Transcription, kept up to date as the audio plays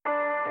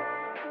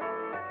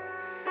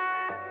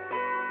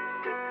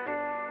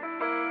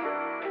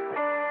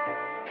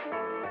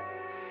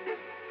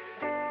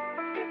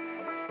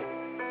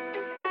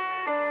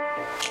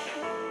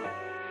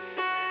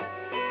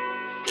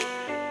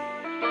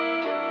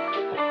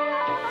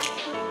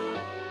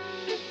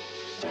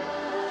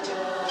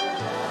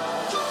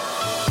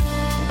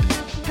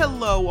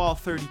Hello, all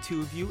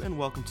 32 of you, and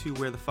welcome to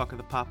Where the Fuck Are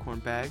the Popcorn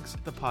Bags,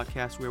 the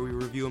podcast where we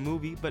review a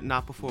movie, but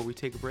not before we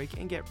take a break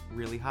and get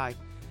really high.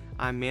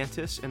 I'm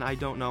Mantis, and I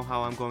don't know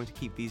how I'm going to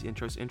keep these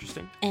intros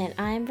interesting. And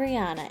I'm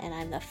Brianna, and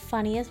I'm the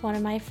funniest one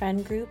in my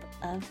friend group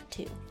of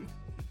two.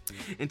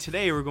 And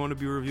today we're going to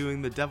be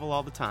reviewing The Devil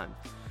All the Time.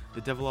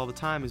 The Devil All the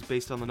Time is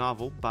based on the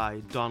novel by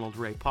Donald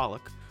Ray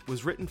Pollock,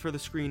 was written for the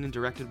screen and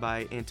directed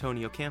by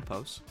Antonio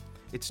Campos.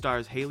 It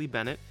stars Haley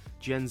Bennett,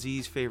 Gen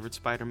Z's favorite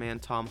Spider-Man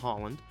Tom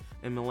Holland,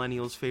 and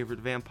Millennials' favorite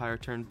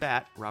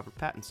vampire-turned-bat, Robert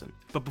Pattinson.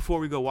 But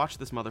before we go watch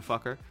this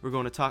motherfucker, we're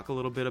going to talk a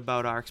little bit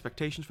about our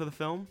expectations for the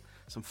film,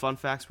 some fun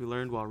facts we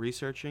learned while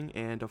researching,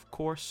 and of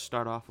course,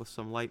 start off with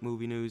some light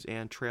movie news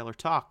and trailer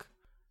talk.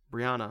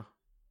 Brianna,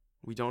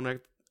 we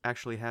don't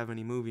actually have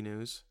any movie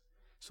news,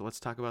 so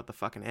let's talk about the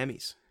fucking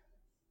Emmys.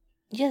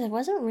 Yeah, there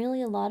wasn't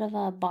really a lot of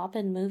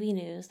boppin' movie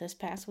news this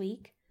past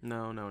week.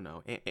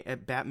 No.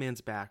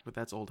 Batman's back, but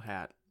that's old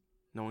hat.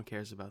 No one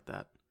cares about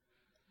that.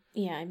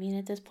 Yeah, I mean,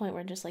 at this point,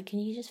 we're just like, can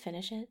you just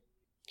finish it?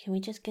 Can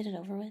we just get it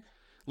over with?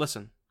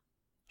 Listen,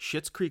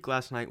 Schitt's Creek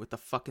last night with the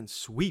fucking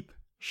sweep.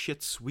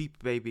 Shit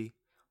sweep, baby.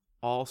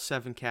 All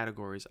 7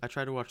 categories. I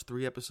tried to watch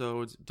 3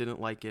 episodes, didn't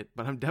like it,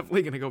 but I'm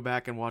definitely going to go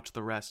back and watch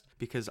the rest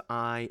because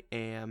I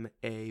am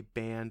a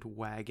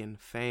bandwagon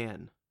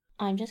fan.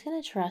 I'm just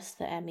going to trust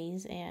the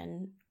Emmys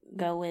and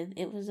go with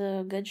it was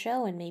a good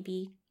show, and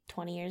maybe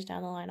 20 years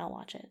down the line, I'll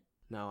watch it.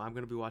 No, I'm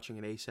going to be watching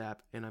it ASAP,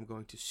 and I'm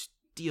going to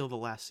steal the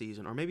last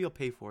season, or maybe I'll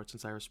pay for it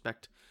since I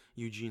respect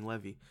Eugene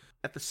Levy.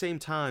 At the same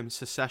time,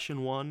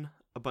 Succession won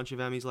a bunch of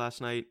Emmys last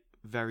night,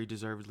 very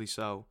deservedly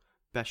so.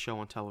 Best show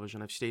on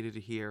television. I've stated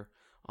it here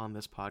on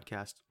this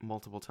podcast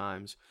multiple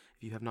times.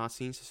 If you have not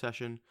seen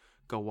Succession,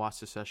 go watch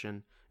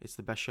Succession. It's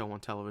the best show on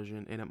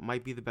television, and it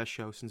might be the best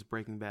show since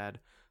Breaking Bad.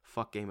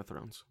 Fuck Game of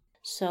Thrones.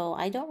 So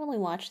I don't really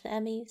watch the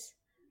Emmys,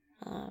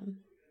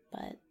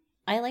 but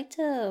I like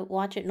to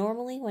watch it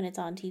normally when it's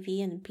on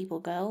TV and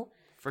people go.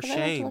 For shame.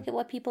 I like to look at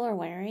what people are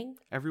wearing.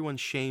 Everyone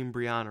shame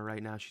Brianna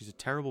right now. She's a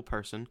terrible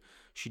person.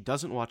 She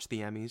doesn't watch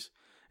the Emmys,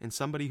 and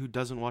somebody who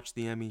doesn't watch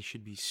the Emmys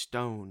should be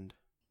stoned.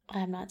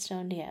 I'm not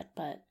stoned yet,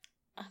 but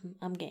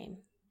I'm game.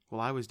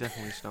 Well, I was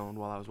definitely stoned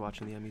while I was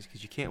watching the Emmys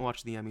because you can't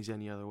watch the Emmys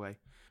any other way.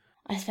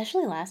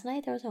 Especially last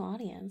night, there was no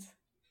audience.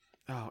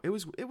 Oh, it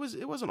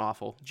wasn't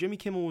awful. Jimmy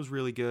Kimmel was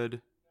really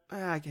good.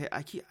 I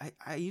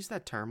use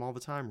that term all the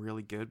time,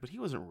 really good, but he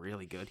wasn't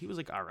really good. He was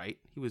like all right.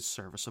 He was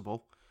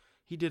serviceable.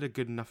 He did a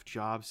good enough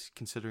job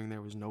considering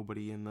there was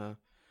nobody in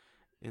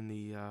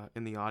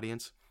the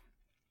audience.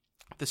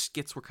 The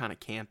skits were kind of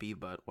campy,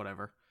 but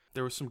whatever.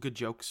 There were some good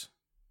jokes.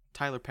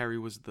 Tyler Perry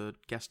was the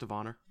guest of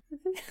honor.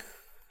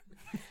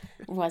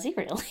 Was he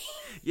really?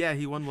 Yeah,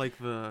 he won like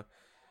the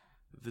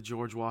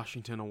George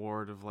Washington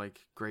Award of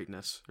like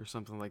greatness or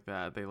something like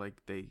that.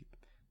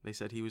 They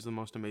said he was the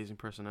most amazing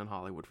person in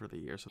Hollywood for the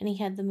year. So. And he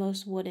had the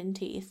most wooden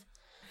teeth.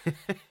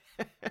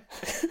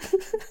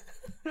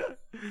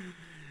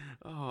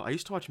 Oh, I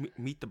used to watch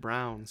Meet the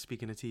Browns,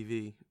 speaking of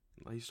TV.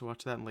 I used to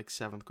watch that in like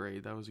 7th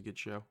grade. That was a good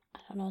show. I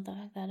don't know what the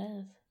heck that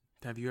is.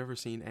 Have you ever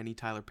seen any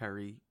Tyler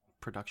Perry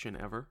production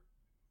ever?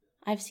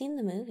 I've seen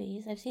the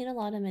movies. I've seen a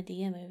lot of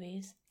Medea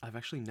movies. I've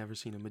actually never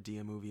seen a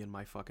Medea movie in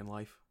my fucking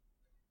life.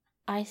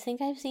 I think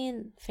I've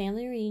seen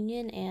Family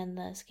Reunion and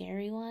the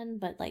scary one,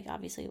 but like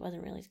obviously it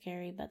wasn't really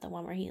scary, but the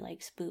one where he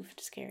like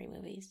spoofed scary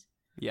movies.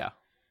 Yeah.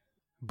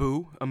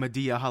 Boo, a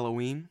Medea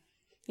Halloween.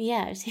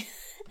 Yeah,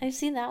 I've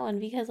seen that one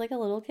because like a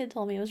little kid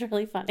told me it was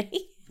really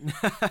funny.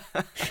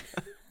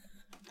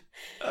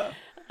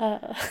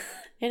 And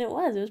it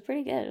was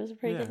pretty good. It was a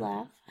pretty good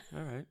laugh.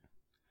 All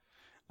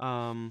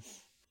right.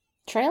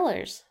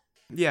 Trailers.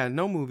 Yeah,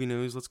 no movie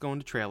news. Let's go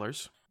into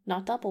trailers.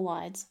 Not double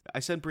wides. I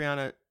sent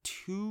Brianna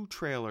 2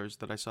 trailers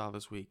that I saw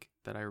this week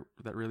that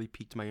really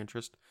piqued my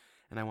interest,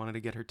 and I wanted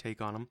to get her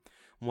take on them.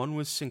 One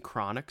was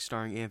Synchronic,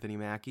 starring Anthony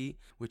Mackie,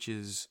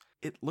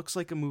 it looks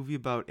like a movie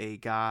about a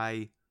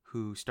guy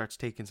who starts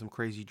taking some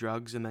crazy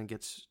drugs and then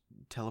gets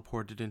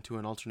teleported into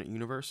an alternate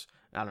universe.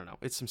 I don't know.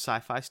 It's some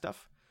sci-fi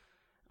stuff.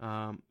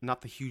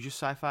 Not the hugest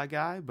sci-fi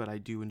guy, but I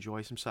do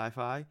enjoy some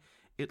sci-fi.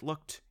 It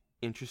looked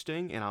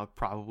interesting, and I'll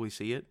probably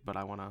see it, but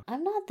I'm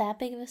not that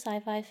big of a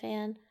sci-fi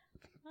fan.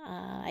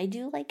 I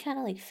do like kind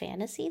of like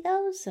fantasy,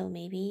 though, so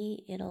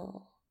maybe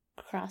it'll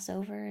cross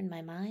over in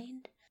my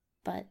mind.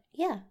 But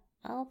yeah,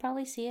 I'll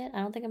probably see it.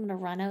 I don't think I'm going to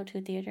run out to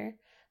a theater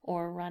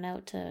or run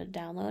out to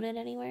download it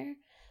anywhere.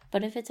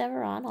 But if it's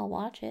ever on, I'll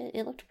watch it.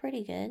 It looked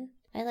pretty good.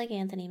 I like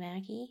Anthony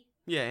Mackie.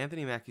 Yeah,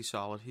 Anthony Mackie's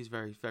solid. He's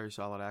very, very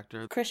solid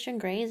actor. Christian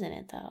Grey's in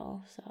it,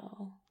 though,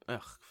 so...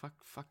 Ugh,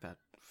 fuck that.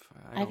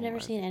 I've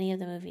never seen any of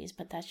the movies,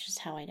 but that's just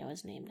how I know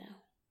his name now.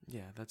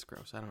 Yeah, that's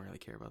gross. I don't really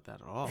care about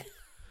that at all.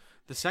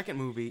 The second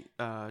movie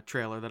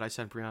trailer that I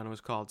sent Brianna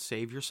was called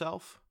Save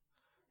Yourself,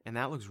 and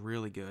that looks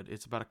really good.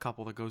 It's about a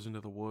couple that goes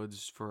into the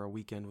woods for a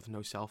weekend with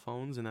no cell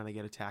phones, and then they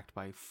get attacked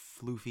by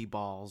floofy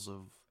balls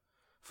of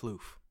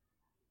floof.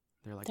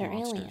 They're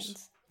monsters.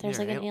 Aliens. There's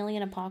an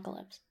alien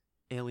apocalypse.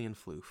 Alien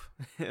floof.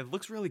 It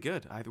looks really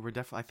good. I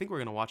think we're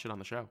gonna watch it on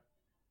the show.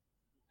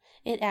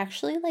 It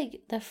actually,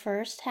 like, the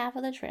first half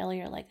of the trailer,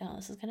 you're like, oh,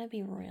 this is gonna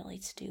be really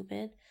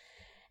stupid.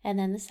 And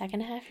then the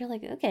second half, you're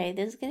like, okay,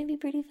 this is gonna be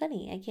pretty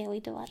funny. I can't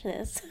wait to watch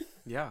this.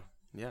 Yeah,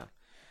 yeah.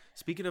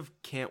 Speaking of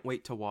can't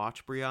wait to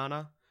watch,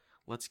 Brianna,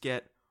 let's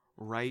get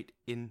right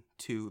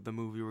into the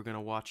movie we're going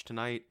to watch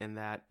tonight, and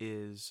that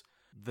is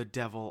The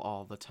Devil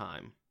All the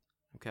Time.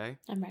 Okay?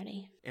 I'm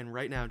ready. And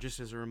right now, just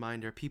as a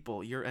reminder,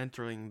 people, you're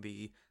entering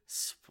the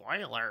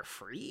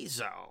spoiler-free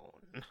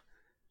zone.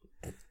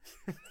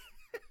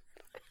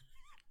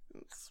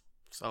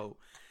 So,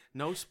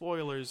 no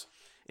spoilers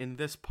in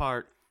this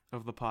part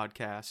of the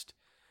podcast.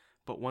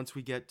 But once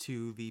we get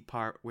to the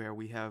part where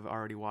we have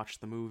already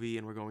watched the movie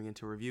and we're going in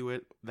to review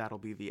it, that'll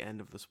be the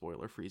end of the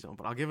spoiler-free zone.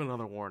 But I'll give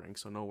another warning,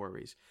 so no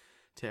worries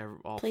to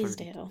all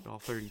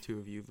 32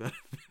 of you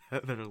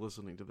that are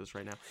listening to this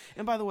right now.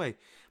 And by the way,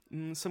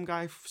 some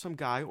guy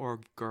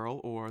or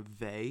girl or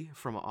they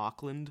from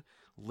Auckland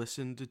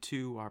listened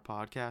to our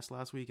podcast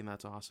last week, and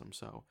that's awesome.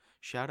 So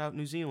shout out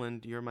New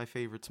Zealand, you're my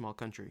favorite small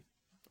country,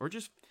 or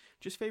just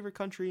favorite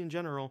country in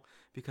general,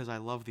 because I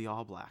love the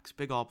All Blacks,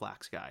 big All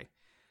Blacks guy.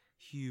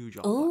 Huge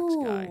All Blacks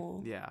guy.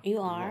 Yeah. You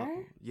are?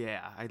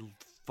 I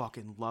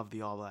fucking love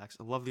the All Blacks.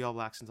 I love the All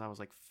Blacks since I was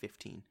like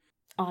 15.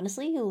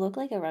 Honestly, you look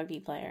like a rugby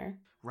player.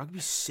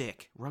 Rugby's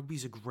sick.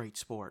 Rugby's a great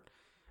sport.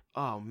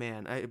 Oh,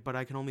 man. But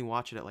I can only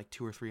watch it at like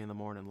 2 or 3 in the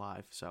morning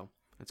live, so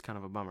it's kind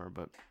of a bummer.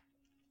 But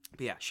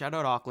yeah, shout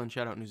out Auckland,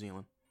 shout out New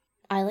Zealand.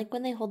 I like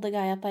when they hold the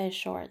guy up by his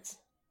shorts.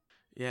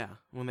 Yeah,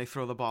 when they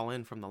throw the ball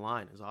in from the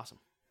line is awesome.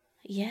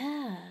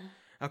 Yeah.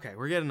 Okay,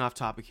 we're getting off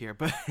topic here,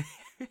 but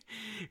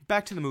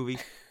back to the movie,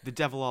 The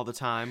Devil All the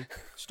Time,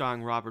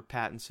 starring Robert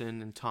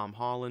Pattinson and Tom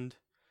Holland.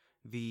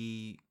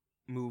 The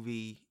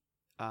movie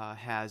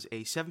has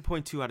a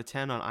 7.2 out of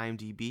 10 on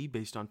IMDb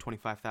based on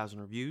 25,000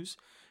 reviews.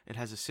 It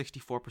has a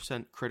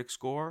 64% critic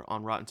score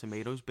on Rotten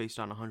Tomatoes based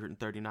on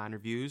 139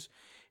 reviews,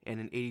 and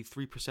an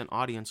 83%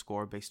 audience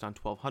score based on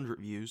 1,200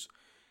 reviews.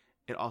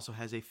 It also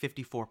has a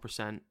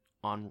 54%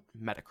 on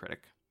Metacritic.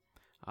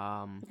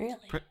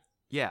 Really?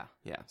 Yeah.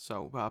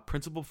 So,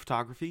 principal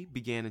photography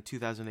began in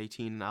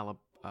 2018 in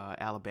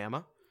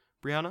Alabama,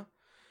 Brianna.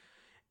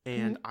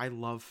 And I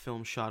love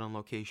film shot on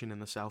location in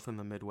the South and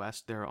the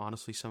Midwest. They're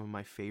honestly some of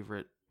my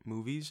favorite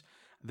movies.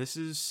 This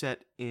is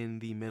set in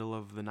the middle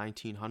of the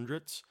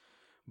 1900s,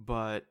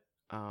 but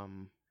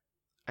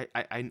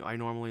I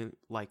normally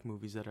like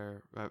movies that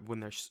are when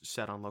they're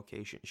shot on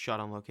location.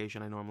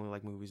 I normally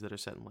like movies that are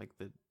set in like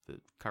the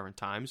current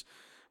times.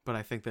 But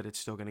I think that we're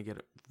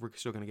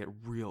still gonna get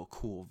real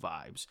cool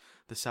vibes.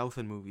 The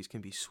Southern movies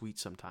can be sweet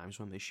sometimes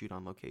when they shoot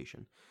on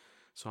location,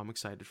 so I'm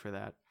excited for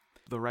that.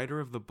 The writer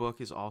of the book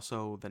is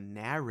also the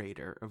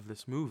narrator of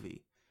this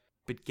movie.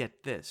 But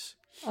get this: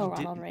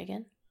 Ronald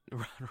Reagan.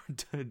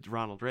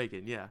 Ronald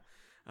Reagan, yeah,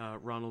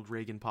 Ronald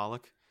Reagan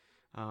Pollock.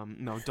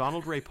 No,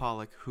 Donald Ray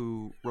Pollock,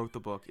 who wrote the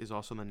book, is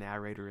also the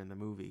narrator in the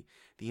movie.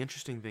 The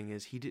interesting thing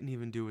is he didn't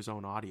even do his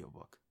own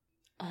audiobook.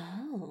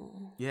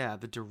 Oh. Yeah,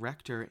 the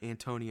director,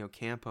 Antonio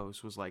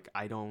Campos, was like,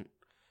 I don't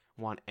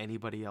want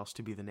anybody else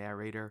to be the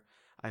narrator.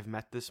 I've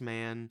met this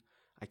man.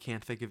 I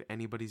can't think of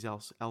anybody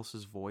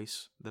else's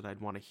voice that I'd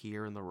want to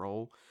hear in the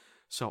role.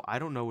 So I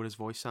don't know what his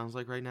voice sounds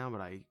like right now,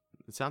 but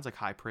it sounds like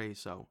high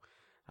praise. So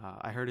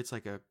I heard it's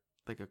like a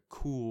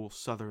cool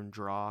Southern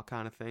draw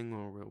kind of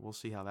thing. We'll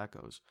see how that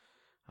goes.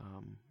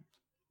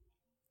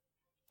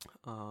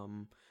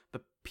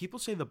 The people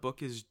say the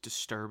book is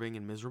disturbing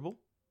and miserable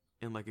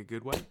in like a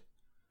good way.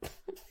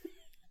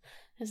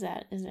 Is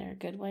there a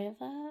good way of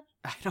that?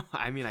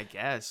 I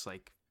guess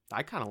like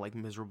I kind of like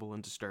miserable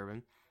and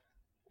disturbing.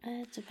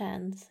 It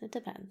depends.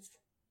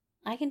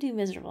 I can do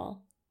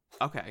miserable.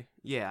 Okay.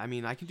 Yeah, I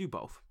mean, I can do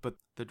both, but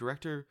the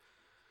director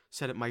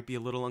said it might be a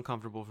little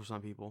uncomfortable for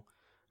some people.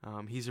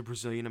 He's a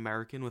Brazilian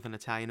American with an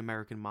Italian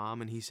American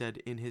mom, and he said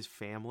in his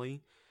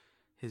family,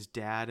 his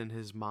dad and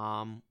his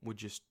mom would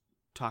just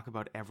talk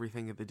about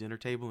everything at the dinner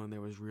table, and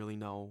there was really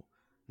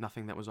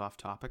nothing that was off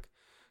topic.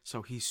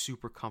 So he's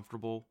super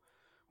comfortable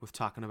with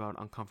talking about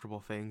uncomfortable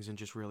things and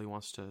just really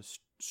wants to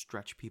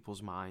stretch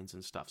people's minds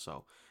and stuff.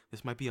 So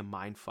this might be a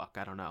mind fuck.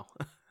 I don't know.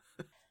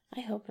 I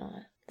hope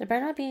not. There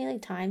better not be any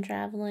like time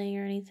traveling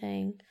or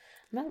anything.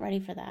 I'm not ready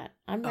for that.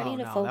 I'm ready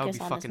to focus that would be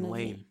on fucking this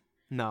movie. lame.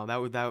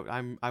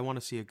 No, I want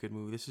to see a good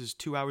movie. This is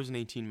 2 hours and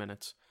 18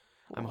 minutes.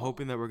 Whoa. I'm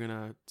hoping that we're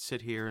gonna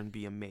sit here and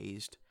be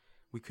amazed.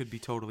 We could be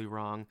totally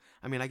wrong.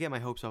 I mean, I get my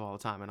hopes up all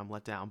the time and I'm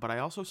let down. But I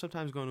also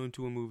sometimes go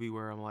into a movie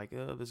where I'm like,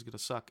 oh, this is gonna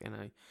suck, and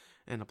I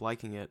end up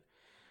liking it.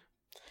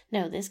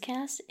 No, this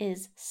cast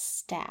is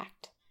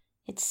stacked.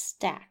 It's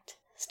stacked.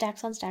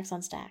 Stacks on stacks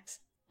on stacks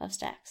of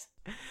stacks.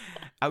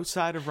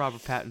 Outside of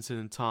Robert Pattinson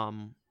and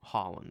Tom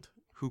Holland,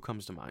 who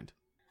comes to mind?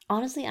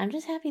 Honestly, I'm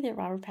just happy that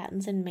Robert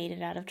Pattinson made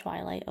it out of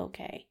Twilight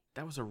okay.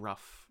 That was a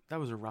rough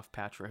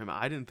patch for him.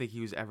 I didn't think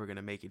he was ever going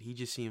to make it. He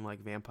just seemed like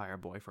Vampire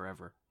Boy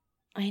forever.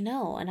 I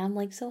know, and I'm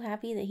like so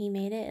happy that he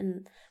made it.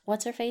 And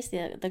what's her face?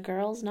 The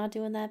girl's not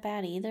doing that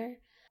bad either.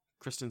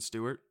 Kristen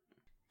Stewart.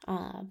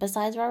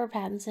 Besides Robert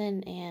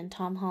Pattinson and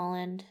Tom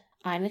Holland,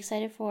 I'm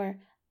excited for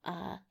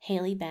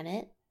Haley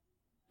Bennett,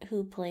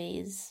 who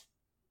plays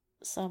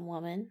some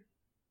woman,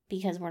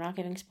 because we're not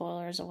giving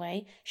spoilers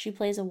away. She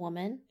plays a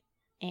woman,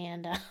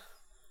 and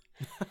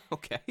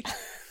Okay.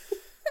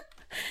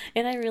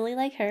 and I really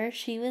like her.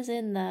 She was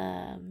in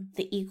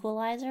the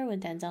Equalizer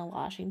with Denzel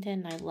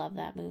Washington. And I love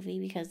that movie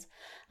because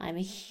I'm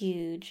a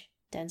huge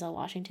Denzel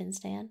Washington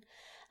stan.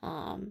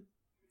 I'm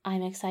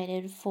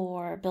excited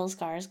for Bill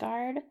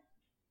Skarsgård,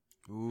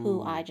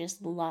 who I Ooh.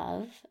 just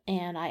love,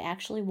 and I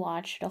actually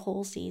watched a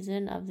whole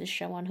season of this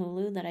show on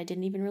Hulu that I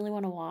didn't even really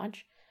want to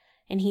watch,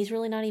 and he's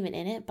really not even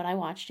in it, but I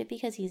watched it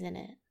because he's in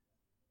it.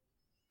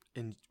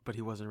 But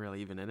he wasn't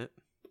really even in it.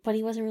 But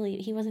he wasn't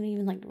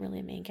even like really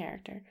a main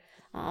character.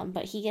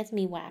 But he gets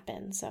me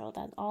whapping, so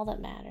that's all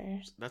that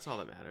matters. That's all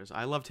that matters.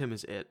 I loved him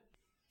as It.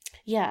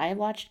 Yeah, I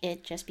watched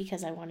it just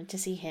because I wanted to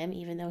see him,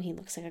 even though he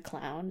looks like a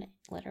clown,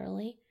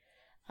 literally.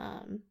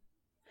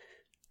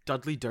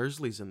 Dudley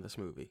Dursley's in this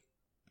movie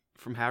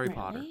from Harry Really?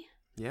 Potter.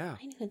 Yeah.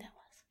 I knew who that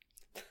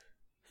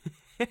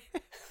was.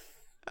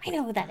 I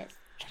know who that is.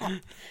 Shut up.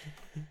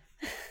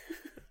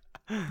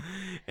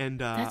 And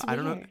That's I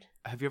don't know. weird.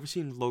 Have you ever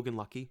seen Logan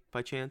Lucky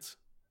by chance?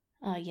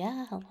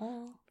 Yeah,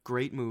 hello.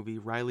 Great movie.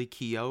 Riley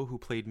Keough, who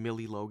played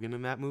Millie Logan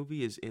in that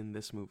movie, is in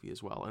this movie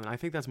as well. And I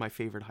think that's my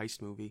favorite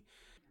heist movie.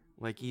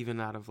 Like, even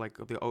out of like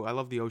I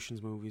love the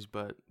Ocean's movies,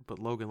 but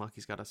Logan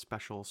Lucky's got a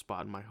special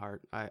spot in my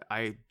heart.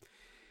 I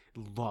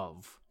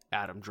love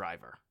Adam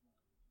Driver.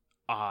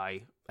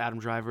 Adam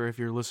Driver, if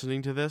you're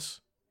listening to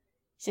this,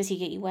 Does he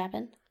get you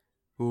whapping?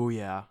 oh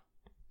yeah,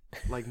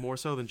 like more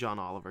so than John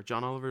Oliver.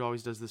 John Oliver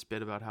always does this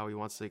bit about how he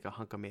wants like a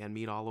hunk of man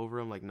meat all over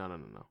him. Like,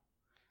 no.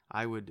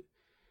 I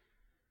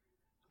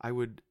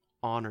would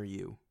honor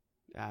you,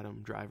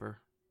 Adam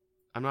Driver.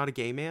 I'm not a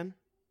gay man,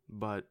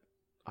 but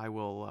I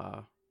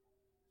will.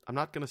 I'm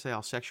not gonna say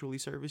I'll sexually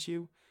service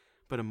you,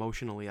 but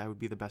emotionally, I would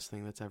be the best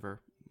thing that's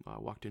ever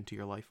walked into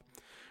your life.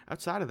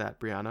 Outside of that,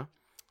 Brianna,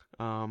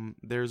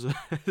 there's a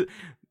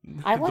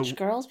I watched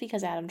Girls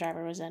because Adam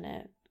Driver was in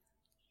it.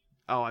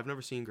 Oh, I've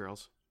never seen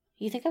Girls.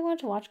 You think I wanted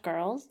to watch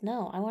Girls?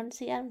 No, I wanted to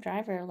see Adam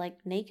Driver like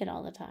naked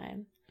all the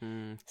time.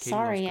 Katie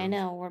Sorry, loves I Girls.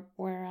 know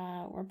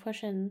we're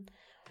pushing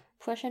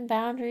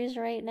boundaries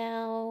right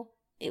now.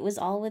 It was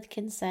all with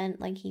consent,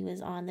 like he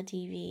was on the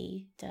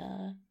TV.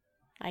 Duh,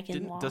 I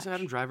can watch. Doesn't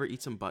Adam Driver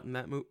eat some butt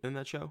in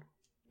that show?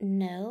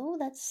 No,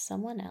 that's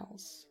someone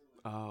else.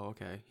 Oh,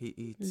 okay. He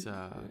eats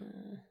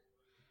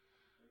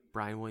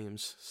Brian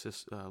Williams'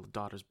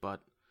 daughter's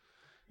butt.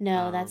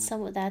 No, that's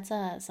someone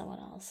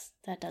else.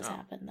 That does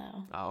happen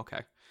though. Oh,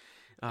 okay.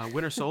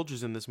 Winter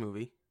Soldier's in this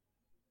movie.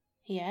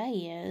 Yeah,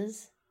 he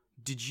is.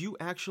 Did you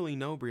actually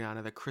know,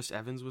 Brianna, that Chris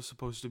Evans was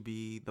supposed to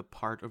be the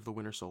part of the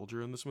Winter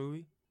Soldier in this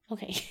movie?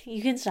 Okay,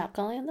 you can stop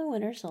calling him the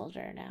Winter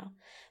Soldier now.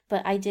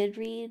 But I did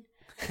read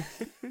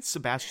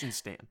Sebastian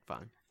Stan,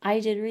 fine. I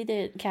did read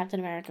that Captain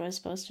America was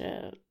supposed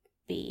to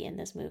be in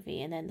this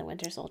movie, and then the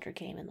Winter Soldier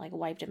came and like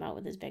wiped him out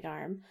with his big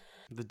arm.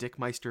 The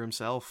Dickmeister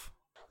himself.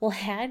 Well,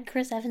 had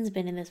Chris Evans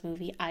been in this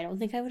movie, I don't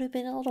think I would have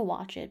been able to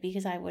watch it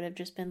because I would have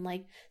just been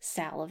like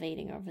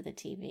salivating over the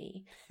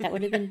TV. That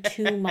would have been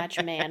too much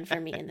man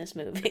for me in this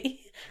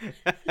movie.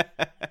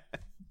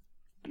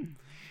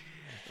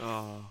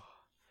 Oh.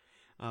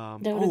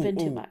 That would have been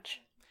too much.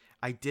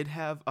 I did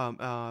have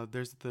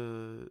there's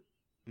the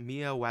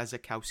Mia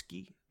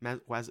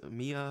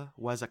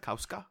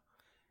Wasikowska,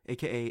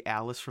 aka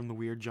Alice from the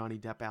weird Johnny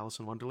Depp Alice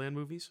in Wonderland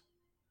movies.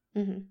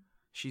 Mm-hmm.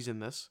 She's in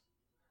this.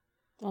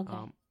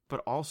 Okay.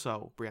 But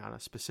also,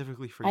 Brianna,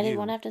 specifically for I you. didn't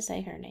want to have to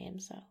say her name,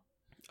 so.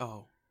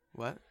 Oh,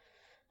 what?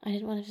 I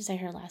didn't want to have to say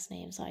her last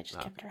name, so I just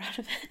kept her out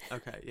of it.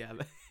 Okay, yeah.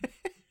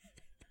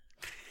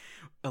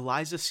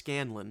 Eliza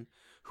Scanlon,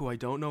 who I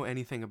don't know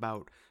anything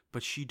about,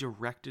 but she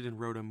directed and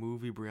wrote a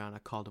movie,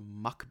 Brianna, called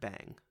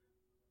Mukbang.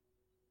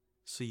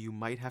 So you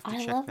might have to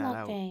check that out. I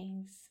love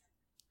mukbangs.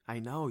 I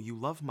know, you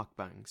love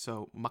mukbang.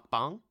 So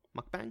mukbang?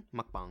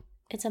 Mukbang?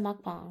 It's a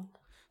mukbang.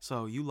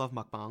 So you love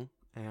mukbang,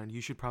 and you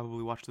should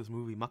probably watch this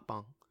movie,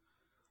 Mukbang.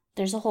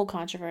 There's a whole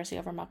controversy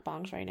over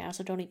mukbangs right now,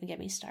 so don't even get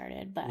me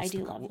started, but I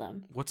do love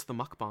them. What's the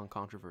mukbang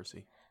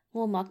controversy?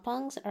 Well,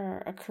 mukbangs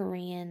are a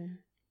Korean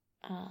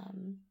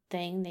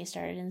thing. They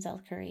started in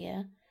South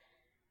Korea.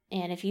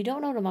 And if you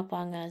don't know what a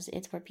mukbang is,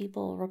 it's where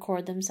people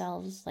record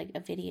themselves, like a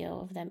video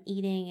of them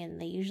eating,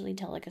 and they usually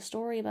tell like a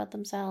story about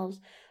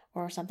themselves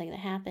or something that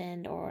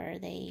happened, or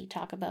they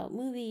talk about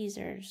movies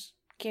or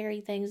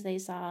scary things they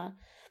saw,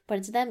 but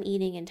it's them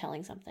eating and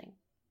telling something.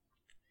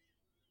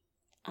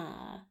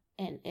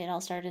 And it all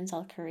started in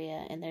South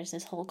Korea, and there's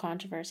this whole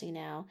controversy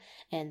now,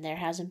 and there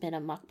hasn't been a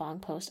mukbang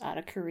post out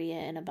of Korea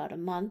in about a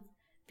month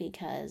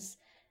because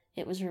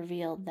it was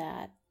revealed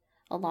that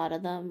a lot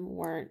of them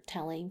weren't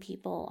telling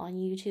people on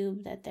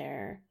YouTube that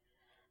their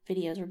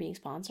videos were being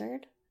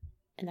sponsored,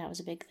 and that was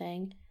a big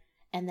thing.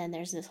 And then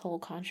there's this whole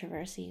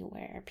controversy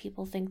where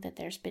people think that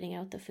they're spitting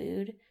out the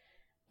food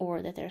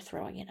or that they're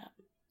throwing it up.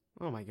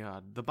 Oh my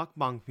god, the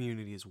mukbang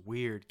community is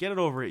weird. Get it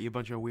over it, you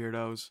bunch of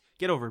weirdos.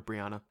 Get over it,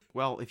 Brianna.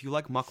 Well, if you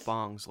like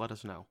mukbangs, let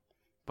us know.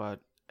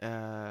 But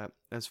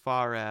as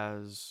far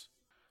as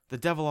The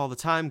Devil All the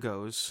Time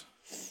goes,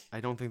 I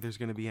don't think there's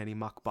going to be any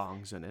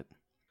mukbangs in it.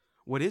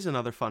 What is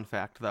another fun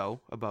fact,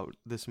 though, about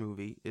this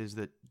movie is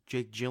that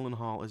Jake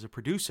Gyllenhaal is a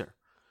producer,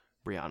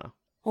 Brianna.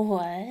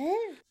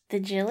 What? The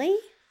Jilly?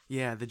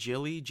 Yeah, the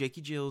Jilly,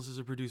 Jakey Jills is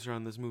a producer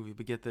on this movie,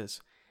 but get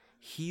this.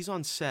 He's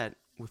on set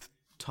with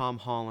Tom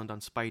Holland on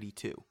Spidey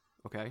 2,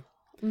 okay?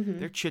 Mm-hmm.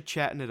 They're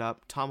chit-chatting it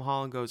up. Tom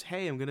Holland goes,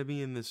 hey, I'm going to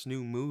be in this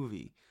new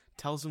movie.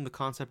 Tells him the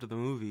concept of the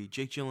movie.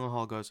 Jake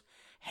Gyllenhaal goes,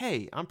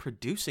 hey, I'm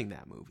producing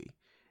that movie.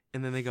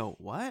 And then they go,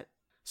 what?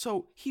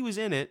 So he was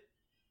in it,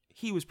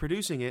 he was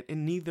producing it,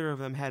 and neither of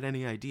them had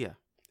any idea.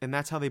 And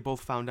that's how they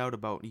both found out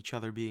about each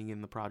other being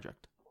in the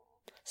project.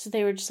 So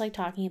they were just like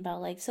talking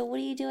about like, so what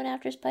are you doing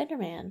after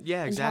Spider-Man?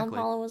 Yeah, exactly. And Tom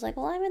Holland was like,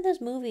 well, I'm in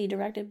this movie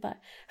directed by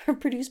or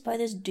produced by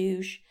this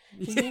douche.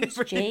 His name's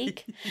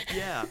Jake.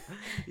 Yeah,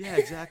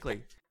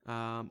 exactly.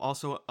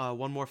 Also,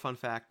 one more fun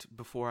fact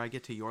before I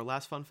get to your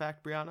last fun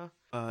fact, Brianna.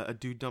 A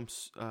dude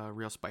dumps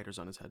real spiders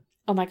on his head.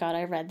 Oh my god,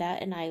 I read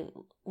that and I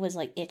was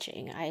like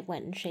itching. I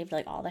went and shaved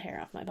like all the hair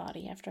off my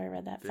body after I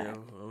read that fact.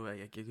 Oh,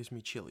 it gives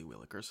me chilly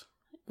willikers.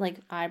 Like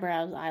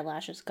eyebrows,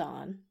 eyelashes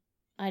gone.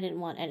 I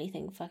didn't want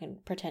anything fucking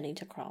pretending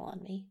to crawl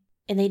on me.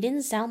 And they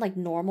didn't sound like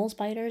normal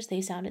spiders.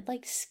 They sounded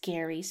like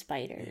scary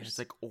spiders. Yeah, it's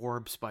like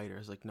orb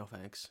spiders. Like, no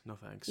thanks. No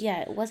thanks. Yeah,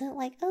 it wasn't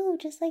like, oh,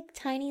 just like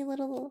tiny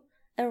little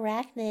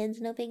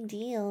arachnids. No big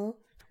deal.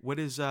 What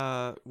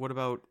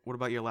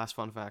about your last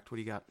fun fact? What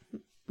do you got?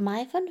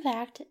 My fun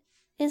fact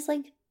is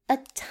like a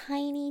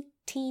tiny,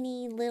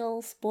 teeny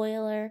little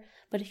spoiler.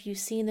 But if you've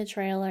seen the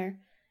trailer,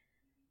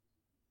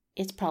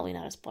 it's probably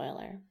not a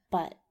spoiler.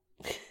 But...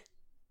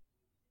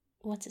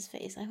 what's his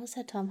face? I almost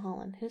said Tom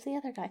Holland. Who's the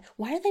other guy?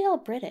 Why are they all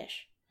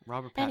British?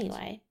 Robert Pattinson.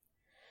 Anyway.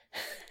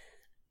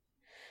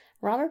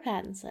 Robert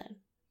Pattinson,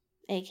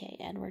 a.k.a.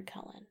 Edward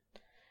Cullen,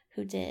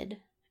 who did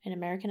an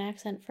American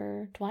accent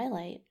for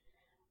Twilight,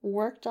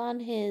 worked on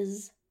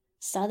his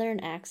Southern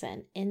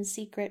accent in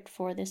secret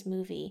for this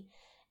movie,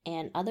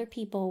 and other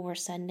people were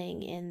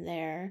sending in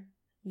their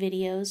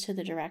videos to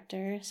the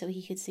director so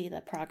he could see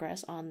the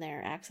progress on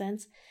their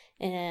accents,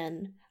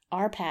 and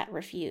our Pat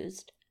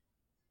refused.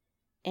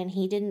 And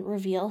he didn't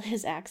reveal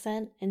his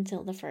accent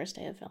until the first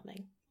day of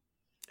filming.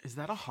 Is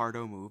that a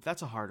hardo move?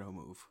 That's a hardo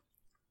move.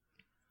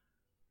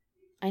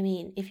 I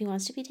mean, if he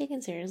wants to be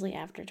taken seriously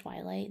after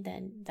Twilight,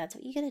 then that's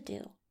what you gotta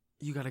do.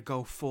 You gotta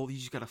go full, you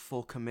just gotta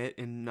full commit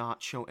and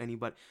not show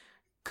anybody.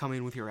 Come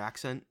in with your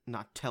accent,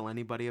 not tell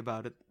anybody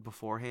about it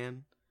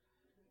beforehand.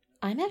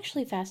 I'm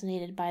actually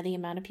fascinated by the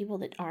amount of people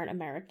that aren't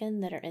American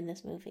that are in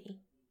this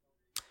movie.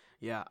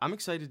 Yeah, I'm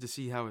excited to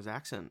see how his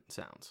accent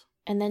sounds.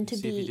 And then to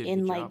be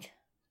in like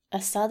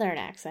a Southern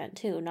accent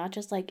too, not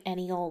just like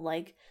any old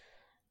like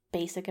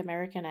basic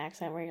American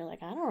accent where you're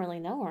like, I don't really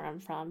know where I'm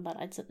from, but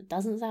it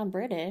doesn't sound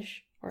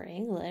British or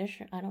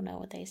English. I don't know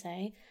what they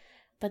say.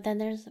 But then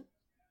there's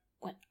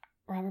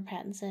Robert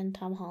Pattinson,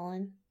 Tom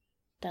Holland,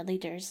 Dudley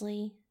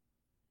Dursley,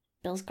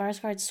 Bill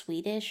Skarsgård's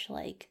Swedish.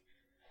 Like,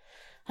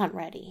 I'm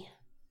ready.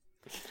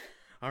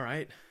 All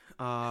right.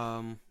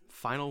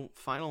 Final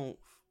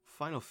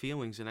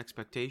feelings and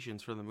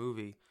expectations for the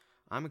movie.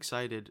 I'm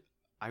excited.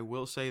 I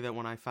will say that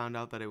when I found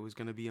out that it was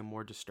going to be a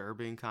more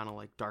disturbing, kind of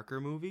like darker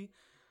movie,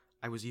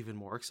 I was even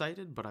more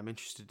excited, but I'm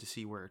interested to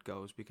see where it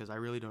goes because I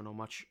really don't know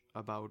much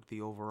about the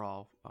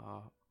overall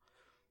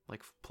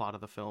like plot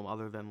of the film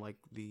other than like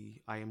the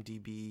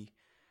IMDb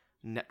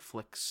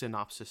Netflix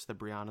synopsis that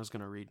Brianna's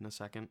going to read in a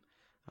second.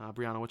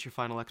 Brianna, what's your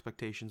final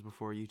expectations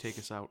before you take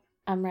us out?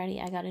 I'm ready.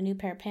 I got a new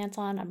pair of pants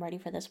on. I'm ready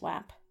for this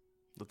WAP.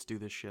 Let's do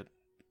this shit.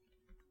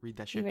 Read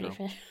that shit, girl.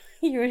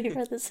 You ready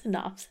for the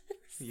synopsis?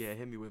 Yeah,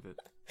 hit me with it.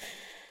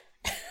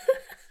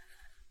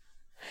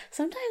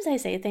 Sometimes I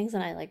say things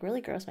and I like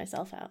really gross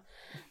myself out.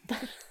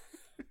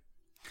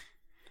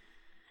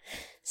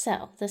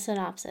 So, the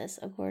synopsis,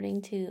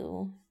 according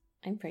to,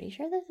 I'm pretty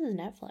sure this is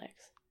Netflix.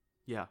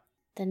 Yeah.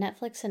 The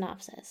Netflix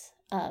synopsis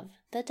of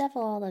The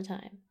Devil All the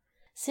Time.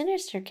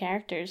 Sinister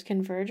characters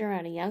converge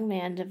around a young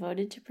man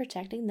devoted to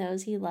protecting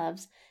those he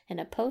loves in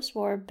a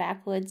post-war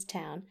backwoods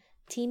town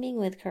teeming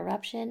with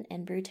corruption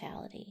and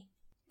brutality.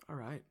 All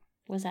right.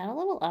 Was that a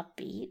little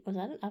upbeat? Was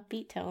that an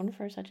upbeat tone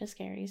for such a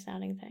scary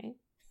sounding thing?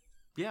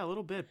 Yeah, a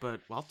little bit, but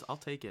I'll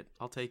take it.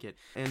 I'll take it.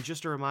 And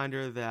just a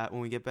reminder that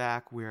when we get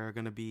back, we're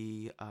going to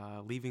be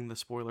leaving the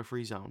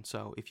spoiler-free zone.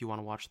 So if you want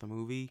to watch the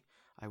movie,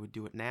 I would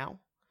do it now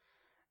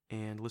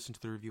and listen to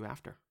the review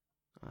after.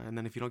 And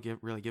then if you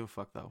don't really give a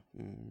fuck, though,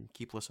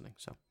 keep listening.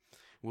 So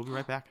we'll be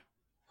right back.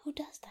 Who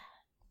does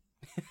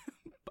that?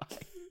 Bye.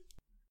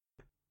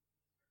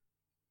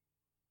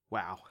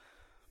 Wow.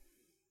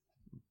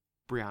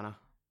 Brianna.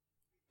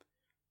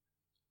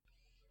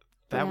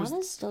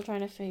 Brianna's still trying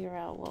to figure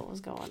out what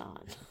was going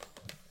on.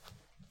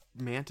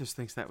 Mantis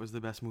thinks that was the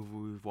best movie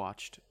we've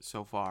watched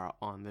so far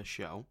on this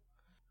show.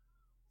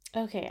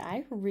 Okay,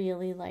 I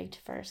really liked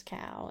First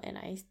Cow, and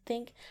I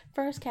think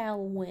First Cow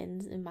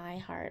wins in my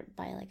heart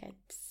by like a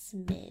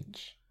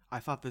smidge. I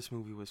thought this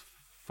movie was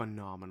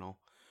phenomenal.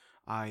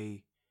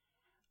 I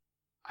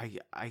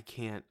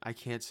can't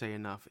say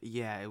enough.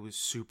 Yeah, it was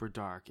super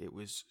dark. It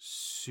was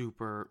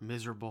super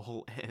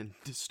miserable and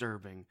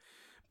disturbing,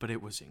 but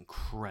it was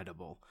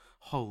incredible.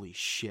 Holy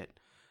shit.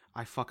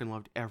 I fucking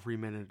loved every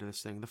minute of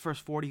this thing. The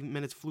first 40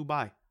 minutes flew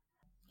by.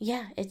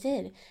 Yeah, it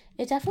did.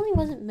 It definitely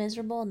wasn't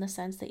miserable in the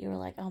sense that you were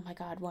like, oh my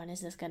God, when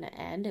is this going to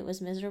end? It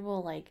was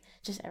miserable, like,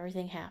 just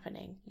everything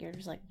happening. You're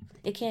just like,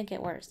 it can't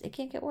get worse. It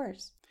can't get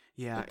worse.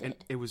 Yeah, and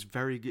it was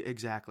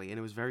exactly, and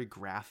it was very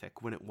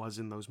graphic when it was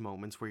in those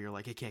moments where you're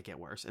like, it can't get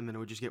worse, and then it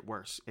would just get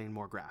worse and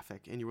more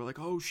graphic, and you were like,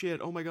 oh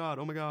shit, oh my god,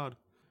 oh my god.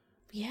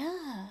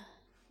 Yeah.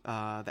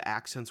 The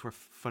accents were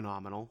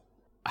phenomenal.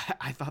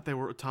 I thought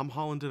Tom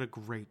Holland did a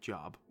great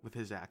job with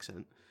his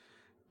accent,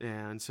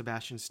 and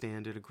Sebastian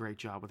Stan did a great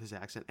job with his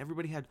accent.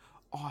 Everybody had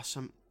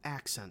awesome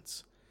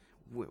accents.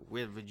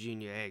 With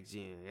Virginia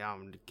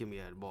accent, give me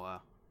that boy.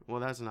 Well,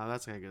 that's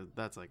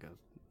like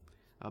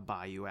a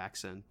Bayou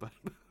accent, but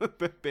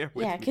bear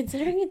with me. Yeah,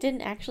 considering it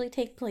didn't actually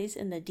take place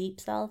in the deep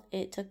south,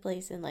 it took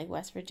place in like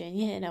West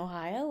Virginia and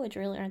Ohio, which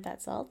really aren't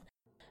that south.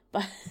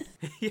 But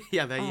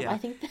I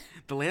think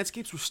the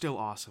landscapes were still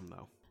awesome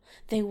though.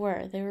 They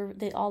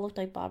all looked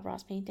like Bob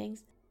Ross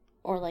paintings,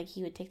 or like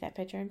he would take that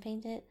picture and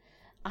paint it.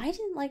 I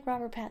didn't like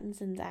Robert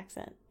Pattinson's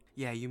accent.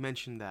 Yeah, you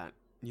mentioned that.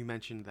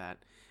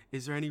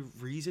 Is there any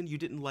reason you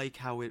didn't like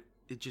how it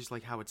just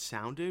like how it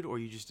sounded, or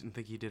you just didn't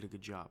think he did a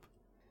good job?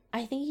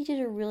 I think he did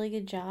a really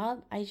good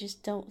job. I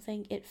just don't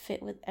think it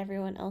fit with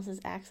everyone else's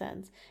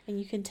accents. And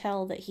you can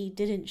tell that he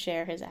didn't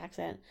share his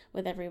accent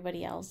with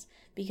everybody else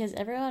because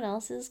everyone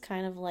else's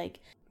kind of like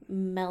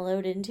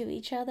mellowed into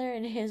each other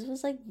and his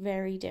was like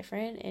very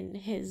different, and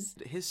his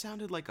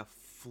sounded like a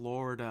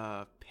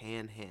Florida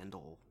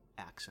panhandle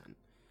accent.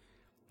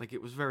 Like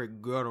it was very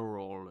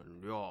guttural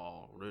and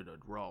y'all let it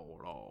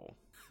roll.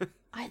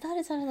 I thought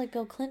it sounded like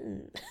Bill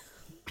Clinton.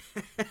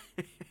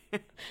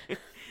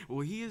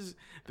 Well,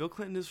 Bill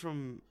Clinton is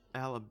from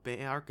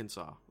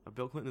Arkansas.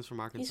 Bill Clinton is from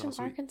Arkansas. He's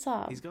from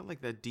Arkansas. He's got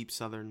like that deep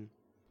southern.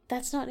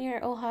 That's not near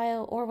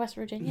Ohio or West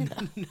Virginia,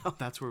 though. No,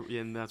 that's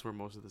where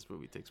most of this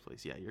movie takes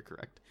place. Yeah, you're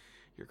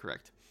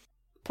correct.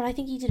 But I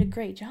think he did a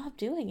great job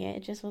doing it.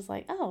 It just was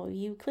like, oh,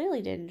 you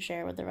clearly didn't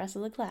share with the rest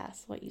of the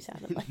class what you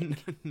sounded like.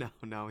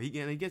 No, he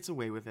gets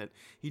away with it.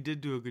 He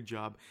did do a good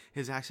job.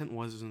 His accent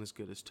wasn't as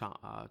good as Tom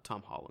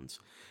Holland's.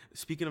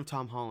 Speaking of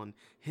Tom Holland,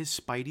 his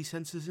spidey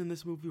senses in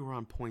this movie were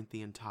on point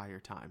the entire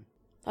time.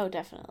 Oh,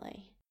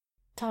 definitely.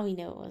 Tommy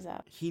knew it was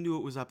up. He knew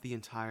it was up the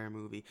entire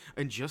movie.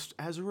 And just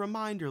as a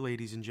reminder,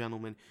 ladies and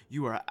gentlemen,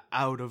 you are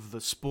out of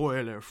the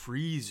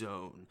spoiler-free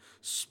zone.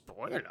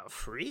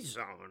 Spoiler-free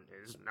zone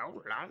is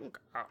no longer.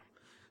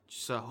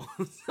 So,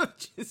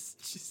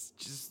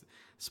 just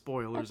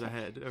spoilers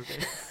ahead,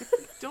 okay?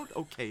 Don't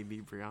okay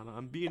me, Brianna.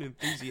 I'm being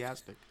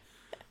enthusiastic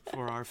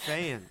for our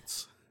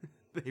fans.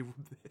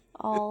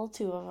 All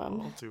two of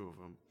them. All two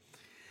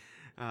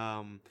of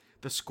them.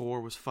 The score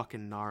was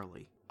fucking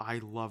gnarly. I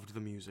loved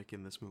the music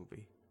in this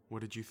movie.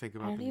 What did you think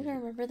about the music? I don't even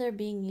remember there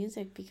being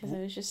music because I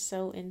was just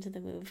so into the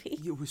movie.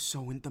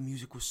 The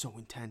music was so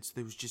intense.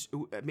 There was just,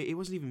 it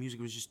wasn't even music,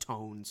 it was just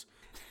tones.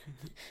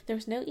 There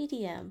was no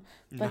EDM,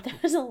 but there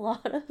was a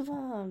lot of,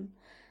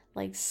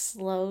 like,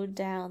 slowed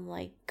down,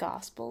 like,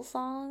 gospel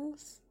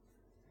songs.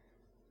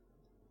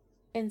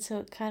 And so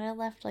it kind of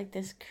left, like,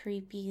 this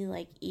creepy,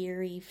 like,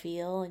 eerie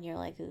feel, and you're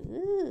like,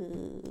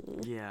 ooh.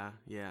 Yeah.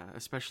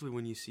 Especially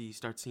when you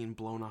start seeing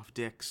blown off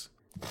dicks.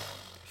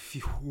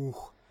 Ooh.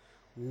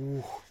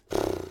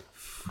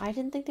 I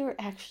didn't think they were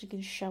actually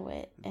going to show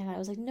it. And I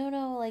was like,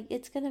 no, like,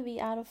 it's going to be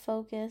out of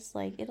focus.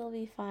 Like, it'll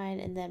be fine.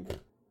 And then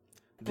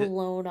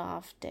blown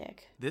off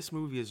dick. This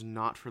movie is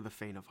not for the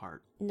faint of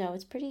heart. No,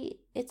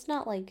 it's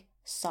not like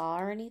Saw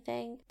or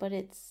anything, but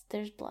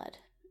there's blood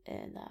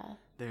and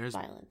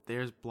violence.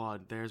 There's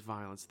blood, there's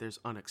violence, there's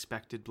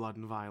unexpected blood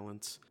and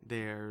violence.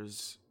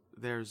 There's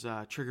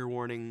trigger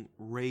warning,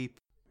 rape,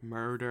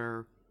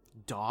 murder,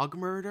 dog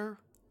murder.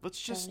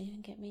 Don't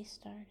even get me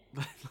started.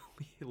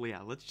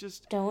 Yeah, let's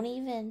just... Don't.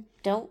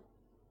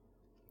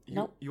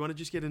 Nope. You want to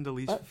just get into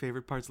least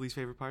favorite parts?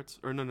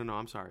 Or no,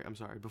 I'm sorry.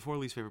 Before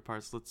least favorite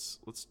parts,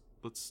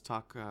 let's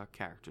talk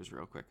characters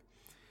real quick.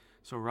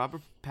 So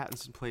Robert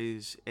Pattinson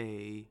plays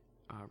a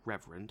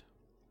reverend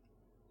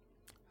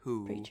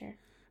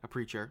a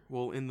preacher.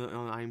 Well, on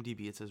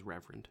IMDb it says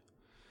reverend.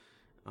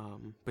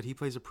 But he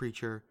plays a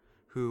preacher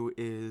who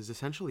is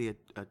essentially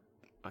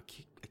a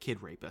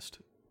kid rapist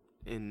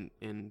in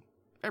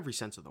every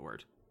sense of the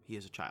word. He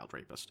is a child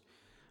rapist.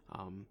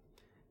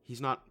 He's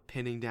not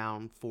pinning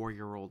down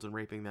 4-year-olds and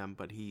raping them,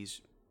 but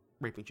he's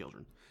raping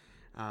children.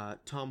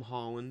 Tom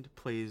Holland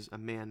plays a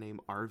man named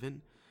Arvin,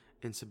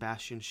 and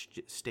Sebastian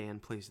Stan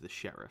plays the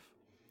sheriff.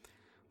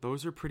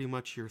 Those are pretty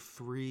much your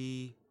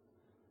 3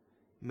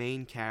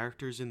 main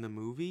characters in the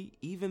movie,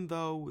 even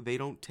though they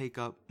don't take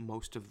up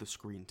most of the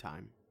screen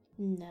time.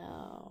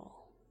 No.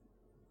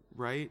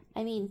 Right?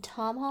 I mean,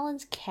 Tom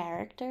Holland's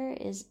character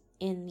is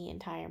in the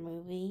entire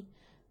movie,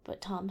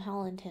 but Tom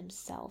Holland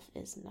himself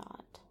is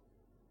not.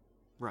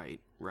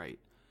 Right.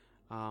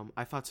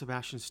 I thought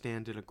Sebastian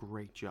Stan did a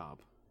great job.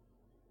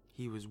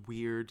 He was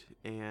weird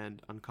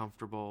and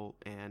uncomfortable,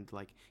 and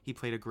like he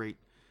played a great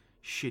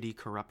shitty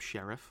corrupt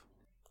sheriff.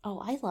 Oh,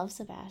 I love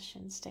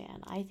Sebastian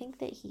Stan. I think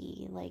that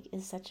he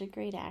is such a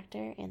great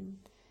actor, and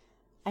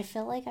I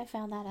feel like I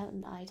found that out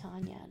in I,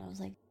 Tonya, and I was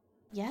like,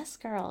 yes,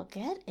 girl,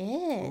 get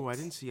it. Oh, I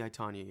didn't see I,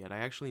 Tonya yet. I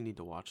actually need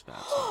to watch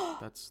that.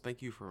 So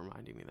thank you for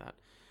reminding me that.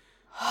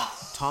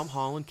 Tom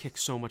Holland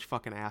kicks so much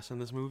fucking ass in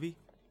this movie.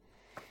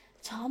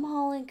 Tom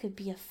Holland could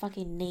be a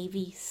fucking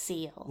Navy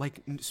SEAL.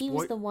 Like, he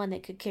was the one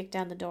that could kick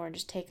down the door and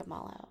just take them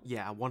all out.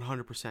 Yeah,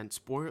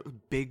 100%.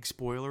 Big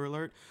spoiler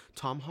alert.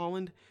 Tom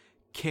Holland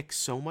kicks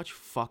so much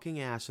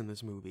fucking ass in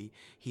this movie.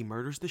 He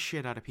murders the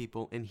shit out of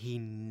people, and he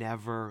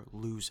never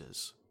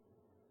loses.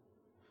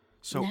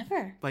 So,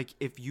 never. Like,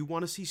 if you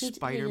want to see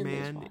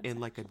Spider-Man in,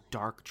 like, a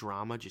dark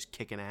drama just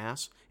kicking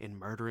ass and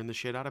murdering the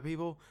shit out of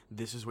people,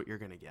 this is what you're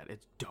gonna get.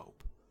 It's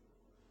dope.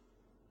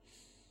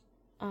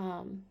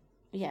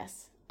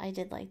 Yes. I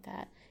did like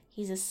that.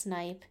 He's a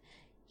snipe.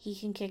 He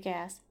can kick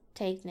ass,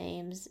 take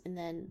names, and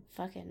then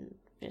fucking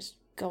just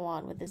go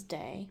on with his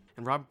day.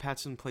 And Robert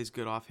Pattinson plays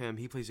good off him.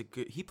 He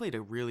played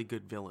a really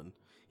good villain.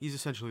 He's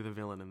essentially the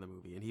villain in the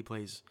movie, and he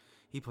plays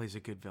a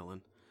good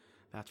villain.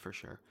 That's for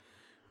sure.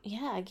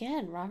 Yeah,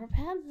 again, Robert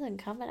Pattinson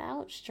coming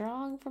out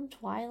strong from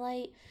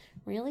Twilight,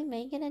 really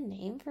making a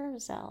name for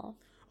himself.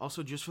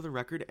 Also, just for the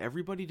record,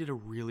 everybody did a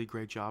really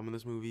great job in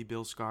this movie.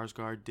 Bill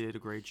Skarsgård did a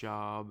great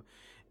job.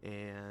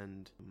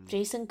 And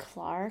Jason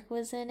Clarke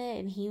was in it,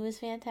 and he was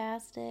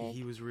fantastic.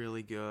 He was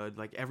really good.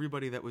 Like,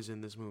 everybody that was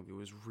in this movie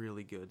was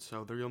really good.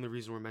 So the only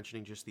reason we're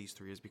mentioning just these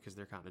three is because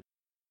they're kind of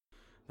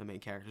the main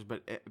characters.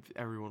 But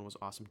everyone was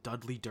awesome.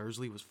 Dudley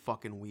Dursley was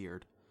fucking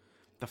weird.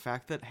 The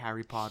fact that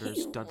Harry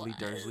Potter's Dudley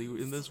Dursley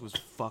in this was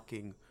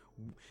fucking...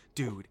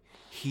 Dude,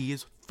 he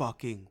is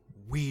fucking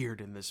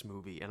weird in this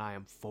movie, and I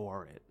am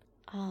for it.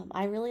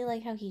 I really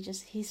like how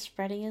he's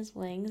spreading his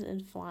wings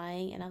and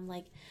flying, and I'm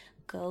like,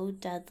 go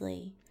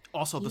Dudley.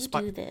 Also, the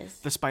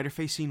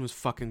Spider-Face scene was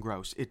fucking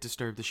gross. It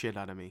disturbed the shit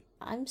out of me.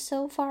 I'm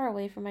so far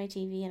away from my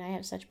TV and I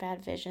have such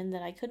bad vision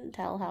that I couldn't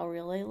tell how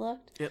real they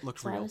looked. It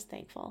looked real. I was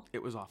thankful.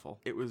 It was awful.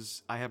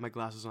 I had my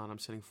glasses on. I'm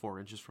sitting 4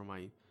 inches from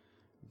my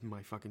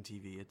fucking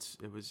TV.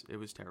 It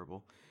was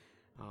terrible.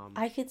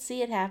 I could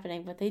see it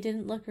happening, but they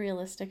didn't look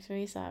realistic to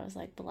me, so I was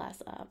like,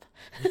 bless up.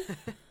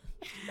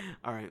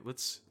 All right,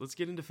 let's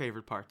get into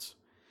favorite parts.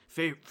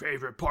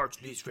 Favorite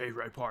parts, least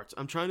favorite parts.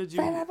 I'm trying to do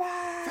favorite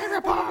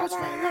parts.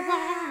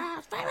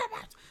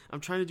 I'm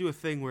trying to do a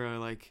thing where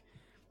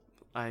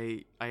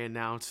I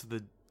announce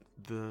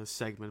the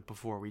segment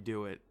before we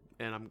do it,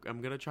 and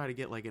I'm gonna try to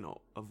get like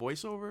a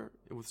voiceover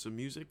with some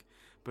music.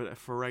 But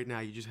for right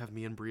now, you just have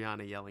me and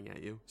Brianna yelling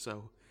at you.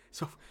 So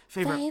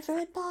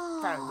favorite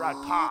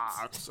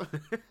parts.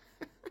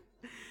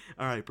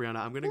 All right, Brianna,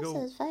 I'm gonna go.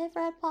 This is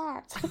favorite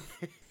parts.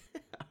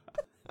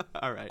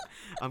 All right,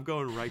 I'm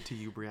going right to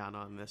you, Brianna,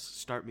 on this.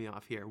 Start me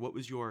off here. What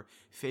was your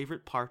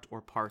favorite part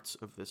or parts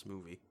of this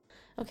movie?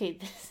 Okay,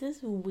 this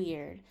is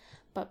weird,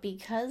 but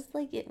because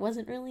it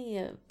wasn't really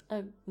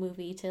a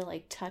movie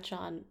to touch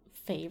on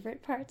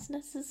favorite parts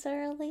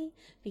necessarily,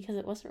 because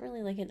it wasn't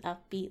really an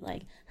upbeat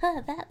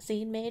that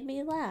scene made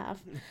me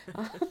laugh.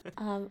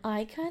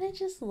 I kind of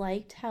just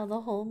liked how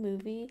the whole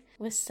movie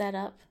was set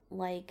up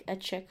like a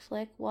chick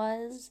flick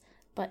was.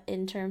 But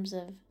in terms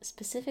of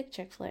specific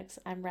chick flicks,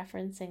 I'm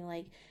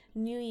referencing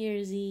New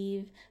Year's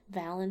Eve,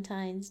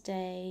 Valentine's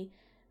Day,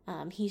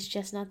 He's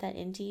Just Not That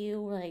Into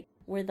You,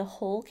 where the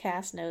whole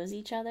cast knows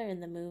each other in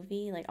the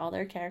movie, all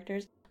their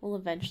characters will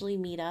eventually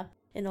meet up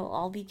and it'll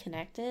all be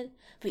connected,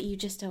 but you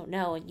just don't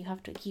know, and you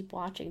have to keep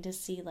watching to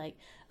see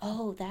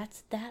oh,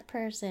 that's that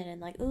person,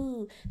 and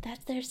ooh,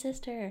 that's their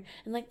sister,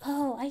 and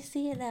oh, I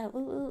see it now, ooh,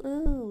 ooh,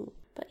 ooh.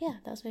 But yeah,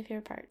 that was my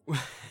favorite part.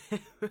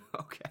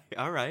 Okay,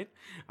 all right,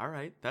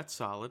 that's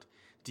solid.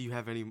 Do you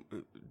have any,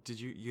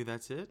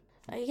 that's it?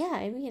 Yeah,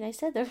 I mean, I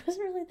said there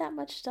wasn't really that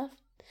much stuff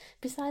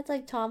besides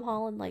Tom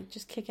Holland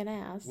just kicking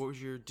ass. What was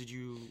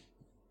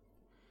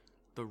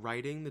the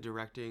writing, the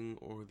directing,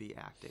 or the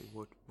acting?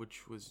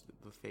 Which was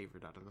the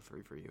favorite out of the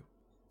three for you?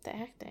 The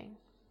acting.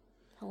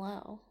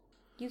 Hello.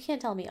 You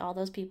can't tell me all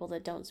those people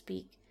that don't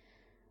speak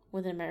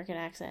with an American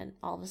accent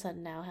all of a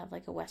sudden now have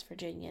a West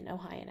Virginian,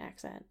 Ohioan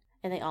accent.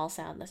 And they all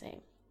sound the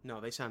same.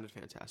 No, they sounded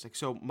fantastic.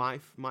 So my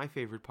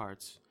favorite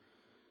parts,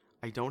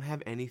 I don't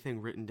have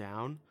anything written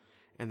down,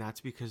 and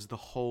that's because the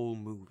whole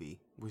movie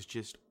was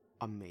just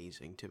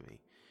amazing to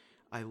me.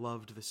 I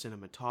loved the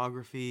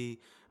cinematography,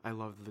 I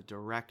loved the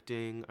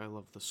directing, I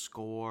loved the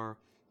score.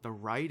 The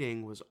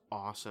writing was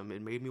awesome.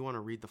 It made me want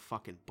to read the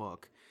fucking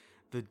book.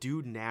 The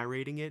dude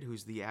narrating it,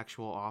 who's the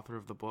actual author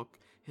of the book,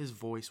 his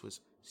voice was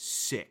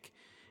sick.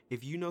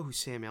 If you know who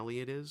Sam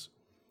Elliott is,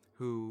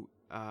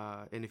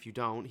 and if you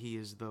don't, he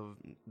is the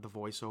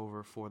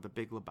voiceover for The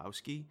Big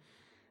Lebowski.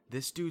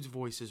 This dude's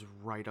voice is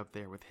right up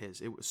there with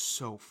his. It was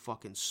so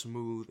fucking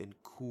smooth and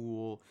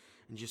cool,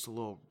 and just a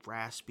little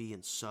raspy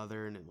and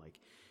southern, and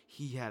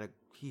he had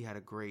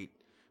a great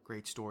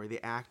story.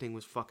 The acting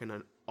was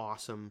fucking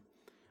awesome.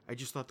 I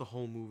just thought the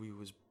whole movie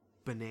was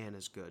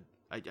bananas good.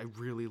 I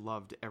really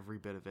loved every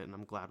bit of it, and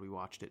I'm glad we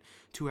watched it.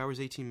 2 hours,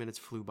 18 minutes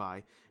flew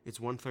by. It's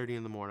 1:30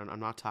 in the morning. I'm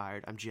not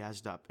tired. I'm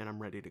jazzed up, and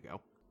I'm ready to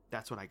go.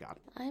 That's what I got.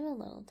 I'm a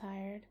little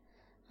tired.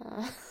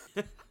 I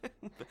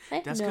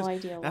have no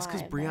idea why. That's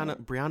because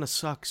Brianna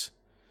sucks.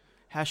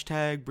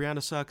 Hashtag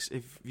Brianna Sucks.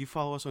 If you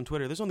follow us on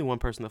Twitter, there's only one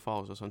person that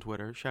follows us on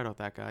Twitter. Shout out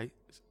that guy,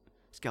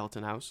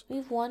 Skeleton House. We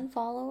have one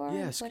follower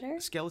on Twitter?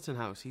 Skeleton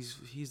House.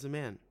 He's the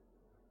man.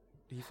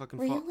 He fucking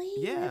really?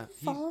 yeah.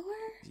 Follower?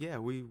 Yeah,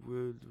 we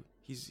would.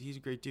 He's a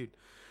great dude.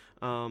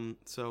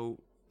 So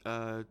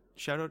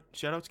shout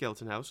out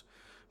Skeleton House,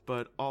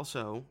 but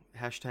also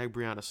hashtag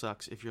Brianna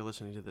Sucks if you're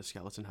listening to this,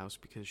 Skeleton House,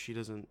 because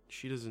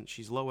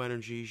she's low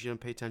energy. She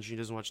doesn't pay attention. She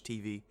doesn't watch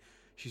TV.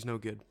 She's no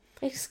good.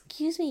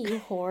 Excuse me, you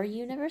whore.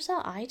 You never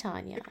saw I,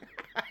 Tanya.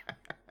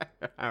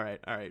 All right.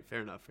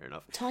 Fair enough.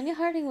 Tanya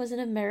Harding was an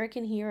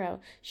American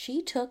hero.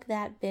 She took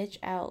that bitch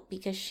out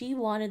because she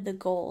wanted the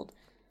gold.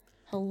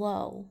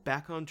 Hello.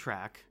 Back on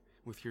track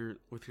with your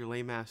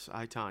lame ass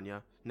I,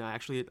 Tanya. No,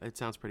 actually, it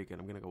sounds pretty good.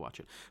 I'm gonna go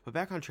watch it. But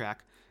back on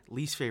track.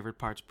 Least favorite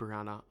parts,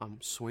 Brianna. I'm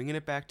swinging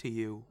it back to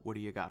you. What do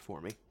you got for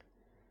me?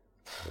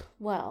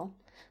 Well,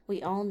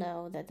 we all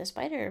know that the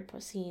spider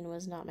scene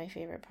was not my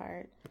favorite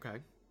part. Okay.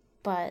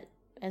 But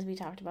as we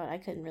talked about, I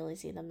couldn't really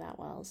see them that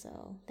well,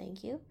 so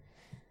thank you.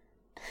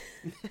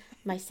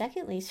 My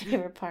second least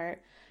favorite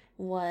part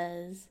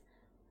was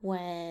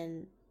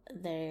when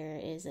there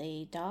is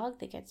a dog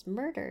that gets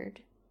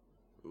murdered.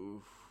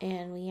 Oof.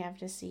 And we have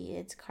to see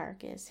its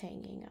carcass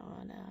hanging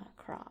on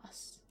a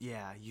cross.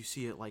 Yeah, you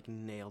see it like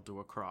nailed to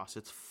a cross.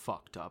 It's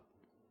fucked up.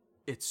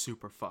 It's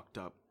super fucked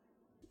up.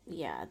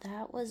 Yeah,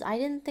 I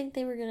didn't think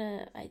they were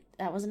gonna,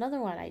 that was another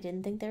one. I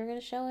didn't think they were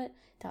gonna show it.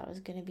 Thought it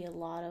was gonna be a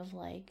lot of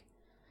like,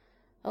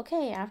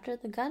 okay, after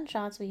the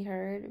gunshots we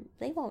heard,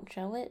 they won't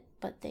show it,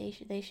 but they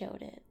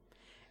showed it.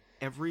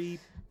 Every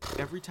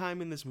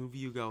time in this movie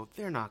you go,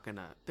 they're not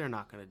gonna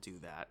do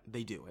that.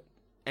 They do it.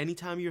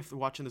 Anytime you're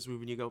watching this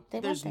movie and you go,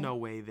 there's no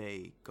way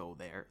they go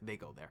there. They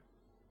go there.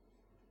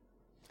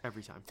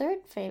 Every time.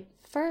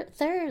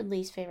 Third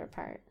least favorite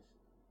part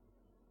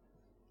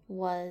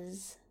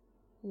was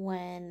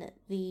when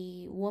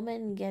the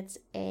woman gets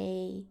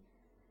a,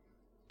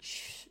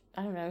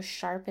 I don't know,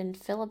 sharpened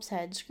Phillips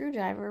head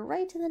screwdriver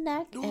right to the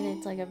neck, and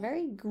it's like a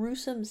very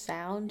gruesome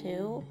sound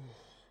too.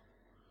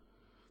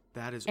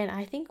 That is. And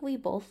I think we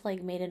both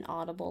like made an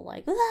audible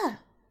like, ah!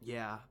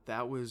 Yeah,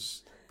 that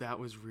was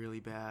really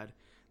bad.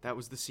 That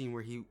was the scene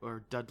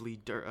where Dudley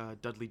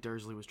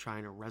Dursley was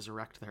trying to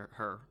resurrect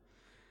her,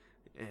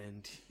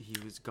 and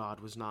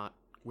God was not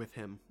with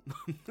him.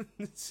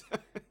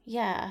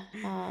 Yeah,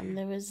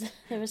 there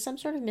was some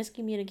sort of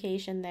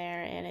miscommunication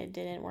there, and it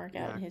didn't work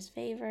out in his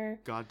favor.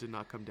 God did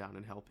not come down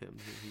and help him.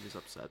 He was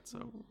upset.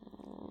 So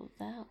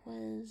that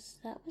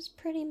was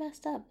pretty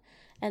messed up.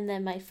 And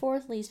then my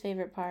fourth least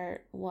favorite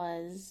part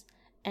was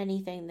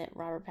anything that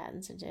Robert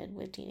Pattinson did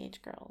with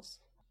teenage girls.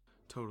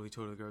 Totally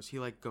gross. He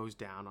like goes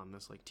down on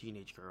this like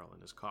teenage girl in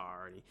his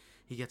car, and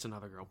he gets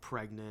another girl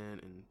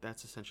pregnant, and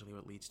that's essentially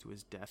what leads to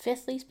his death.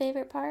 Fifth least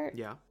favorite part?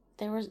 Yeah.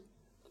 There was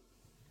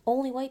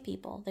only white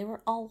people. They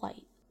were all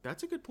white.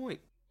 That's a good point.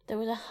 There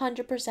was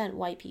 100%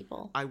 white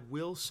people. I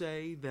will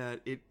say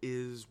that it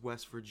is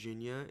West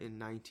Virginia in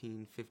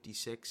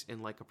 1956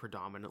 in like a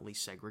predominantly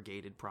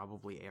segregated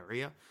probably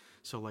area.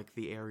 So like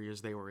the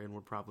areas they were in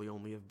would probably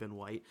only have been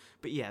white.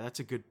 But yeah,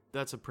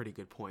 that's a pretty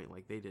good point.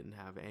 Like they didn't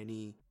have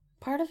any.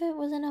 Part of it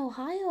was in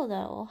Ohio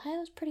though.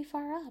 Ohio's pretty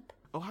far up.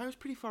 Ohio's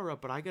pretty far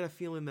up, but I got a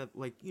feeling that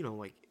like, you know,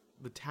 like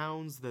the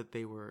towns that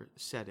they were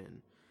set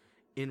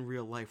in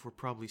real life were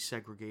probably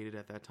segregated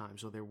at that time.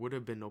 So there would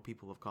have been no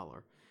people of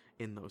color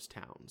in those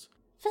towns.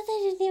 But they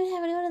didn't even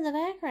have anyone in the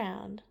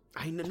background.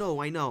 I know.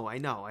 I'm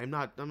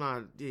not,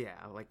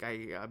 yeah, like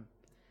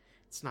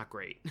it's not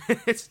great.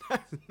 It's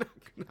not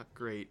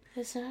great.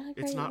 It's not a great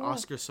It's not look.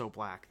 Oscar so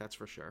black, that's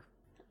for sure.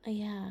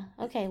 Yeah.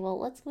 Okay, well,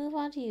 let's move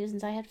on to you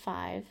since I had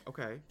 5.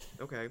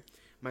 Okay.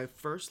 My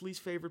first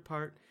least favorite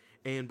part,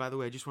 and by the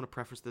way, I just want to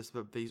preface this,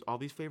 but all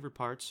these favorite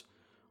parts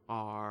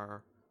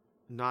are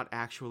not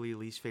actually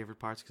least favorite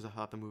parts because I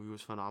thought the movie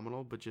was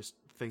phenomenal, but just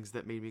things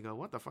that made me go,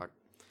 what the fuck?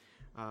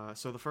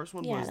 So the first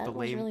one was the lame. Yeah, that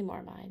was really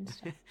more mine.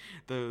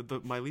 So.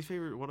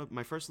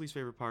 My first least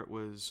favorite part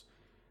was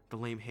the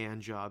lame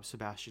hand job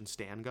Sebastian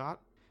Stan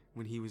got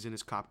when he was in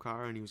his cop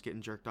car and he was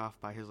getting jerked off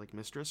by his like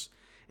mistress,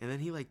 and then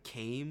he like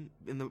came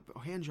and the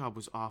hand job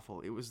was awful.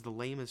 It was the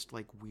lamest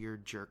like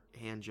weird jerk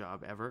hand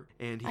job ever.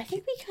 And I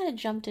think we kind of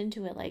jumped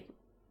into it like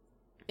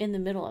in the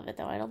middle of it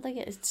though. I don't think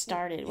it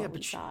started when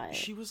we saw it.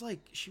 She was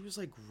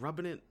like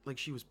rubbing it like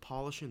she was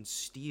polishing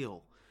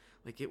steel.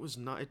 Like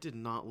it did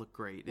not look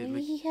great.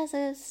 Maybe he has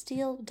a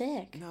steel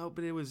dick. No,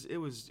 but it was.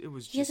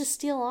 He has a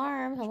steel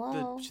arm.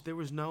 Hello. There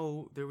was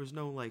no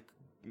like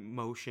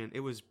motion.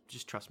 It was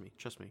just trust me.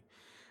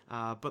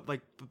 But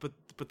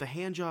the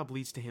hand job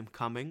leads to him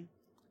coming,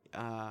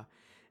 and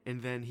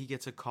then he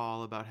gets a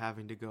call about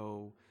having to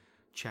go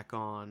check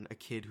on a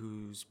kid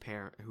whose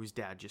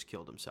dad just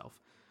killed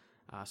himself.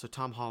 So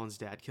Tom Holland's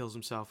dad kills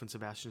himself, and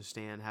Sebastian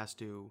Stan has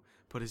to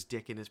put his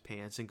dick in his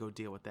pants and go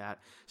deal with that.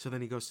 So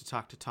then he goes to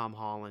talk to Tom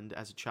Holland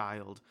as a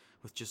child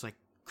with just like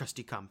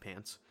crusty cum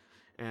pants,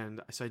 and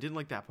so I didn't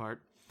like that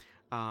part.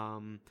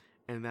 And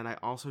then I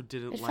also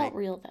didn't like. It felt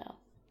real though.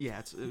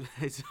 Yeah,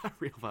 it's not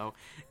real though,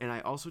 and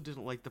I also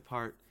didn't like the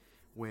part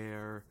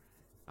where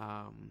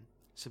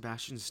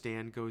Sebastian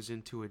Stan goes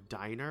into a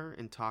diner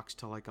and talks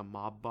to like a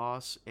mob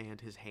boss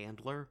and his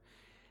handler,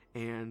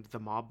 and the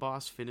mob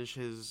boss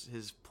finishes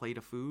his plate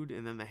of food,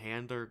 and then the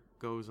handler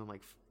goes and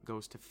like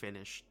goes to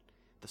finish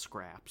the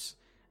scraps,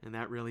 and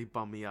that really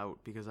bummed me out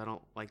because I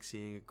don't like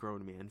seeing a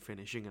grown man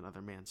finishing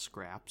another man's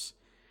scraps.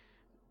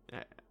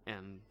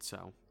 And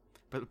so,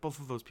 but both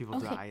of those people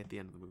die at the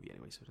end of the movie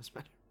anyway, so it doesn't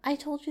matter. I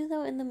told you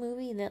though in the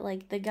movie that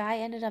like the guy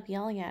ended up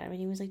yelling at him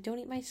and he was like, "Don't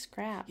eat my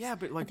scraps." Yeah,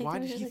 but like, I think why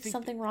there was did just, he like, think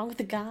something wrong with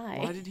the guy?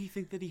 Why did he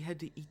think that he had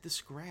to eat the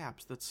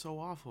scraps? That's so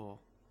awful.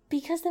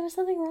 Because there was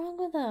something wrong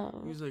with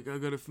him. He was like, "I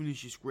gotta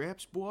finish your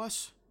scraps,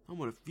 boss. I'm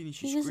gonna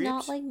finish your scraps." He was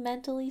scraps." not like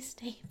mentally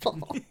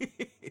stable.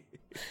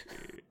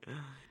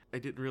 I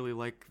didn't really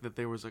like that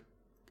there was a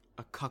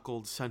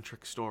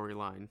cuckold-centric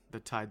storyline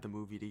that tied the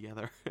movie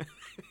together.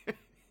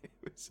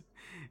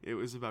 It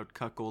was about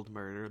cuckold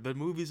murder. The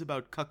movie's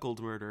about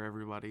cuckold murder,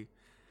 everybody.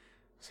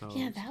 So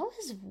yeah, that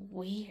was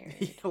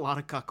weird. A lot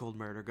of cuckold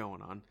murder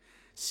going on.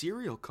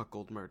 Serial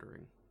cuckold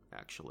murdering,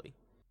 actually.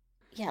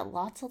 Yeah,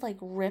 lots of like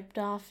ripped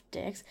off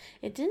dicks.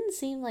 It didn't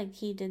seem like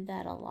he did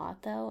that a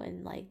lot though,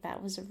 and like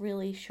that was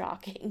really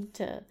shocking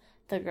to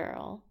the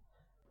girl.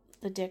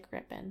 The dick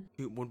ripping.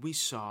 When we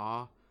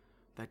saw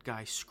that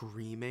guy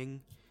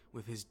screaming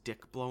with his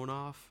dick blown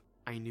off,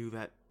 I knew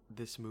that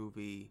this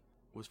movie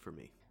was for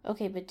me.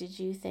 Okay, but did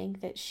you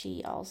think that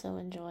she also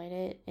enjoyed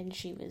it and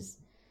she was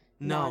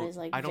not as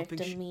like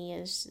victim-y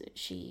as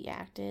she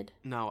acted?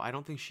 No, I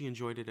don't think she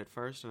enjoyed it at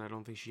first, and I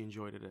don't think she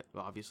enjoyed it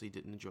obviously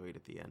didn't enjoy it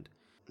at the end.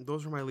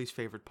 Those were my least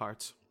favorite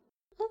parts.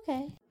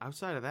 Okay.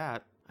 Outside of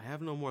that, I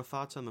have no more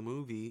thoughts on the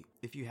movie.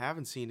 If you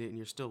haven't seen it and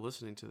you're still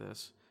listening to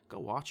this, go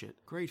watch it.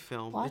 Great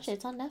film.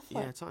 It's on Netflix.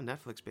 Yeah, it's on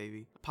Netflix,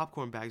 baby.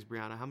 Popcorn bags,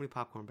 Brianna. How many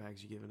popcorn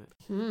bags are you giving it?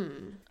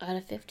 Out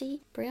of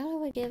 50?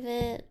 Brianna would give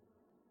it...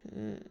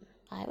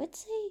 I would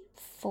say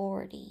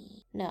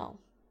 40. No.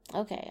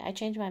 Okay, I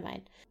changed my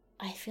mind.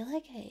 I feel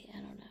like I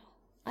don't know.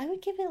 I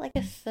would give it like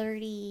a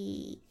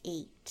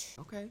 38.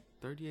 Okay,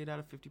 38 out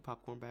of 50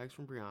 popcorn bags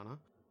from Brianna.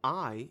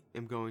 I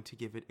am going to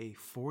give it a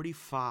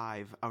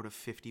 45 out of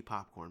 50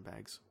 popcorn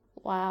bags.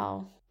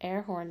 Wow.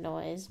 Air horn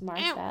noise. Mark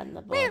that in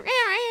the book.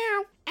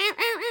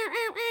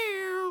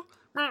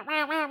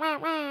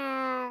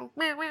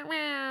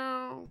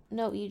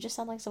 No, you just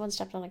sound like someone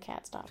stepped on a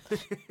cat. Stop.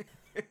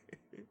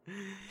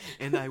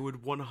 And I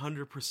would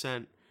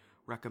 100%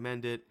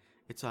 recommend it.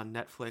 It's on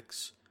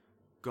Netflix.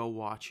 Go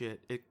watch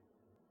it.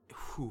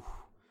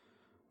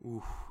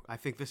 I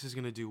think this is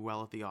going to do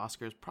well at the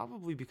Oscars,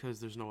 probably because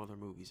there's no other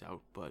movies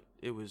out, but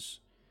it was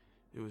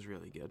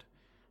really good.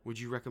 Would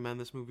you recommend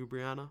this movie,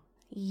 Brianna?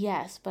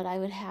 Yes, but I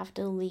would have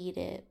to lead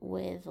it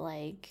with,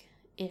 like,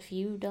 if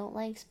you don't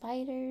like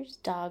spiders,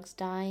 dogs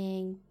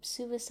dying,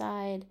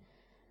 suicide,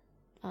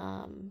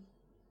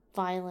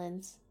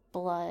 violence,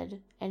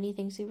 blood,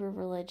 anything super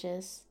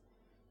religious,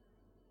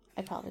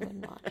 I probably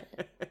wouldn't watch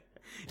it.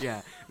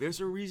 Yeah, there's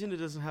a reason it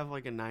doesn't have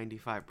like a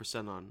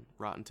 95% on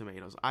Rotten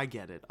Tomatoes. I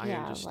get it. I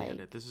understand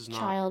it. This is not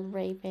child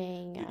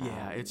raping.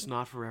 Yeah, it's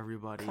not for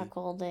everybody.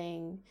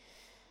 Cuckolding,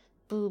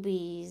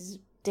 boobies,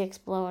 dicks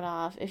blown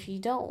off. If you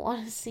don't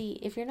want to see,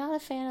 if you're not a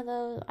fan of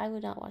those, I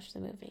would not watch the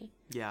movie.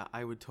 Yeah,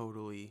 I would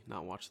totally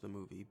not watch the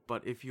movie.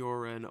 But if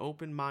you're an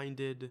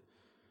open-minded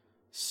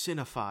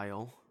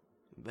cinephile,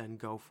 then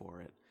go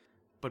for it.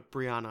 But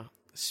Brianna,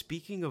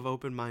 speaking of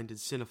open-minded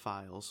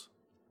cinephiles,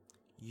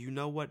 you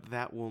know what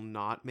that will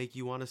not make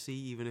you want to see,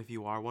 even if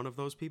you are one of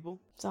those people?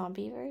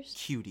 Zombievers?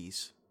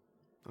 Cuties.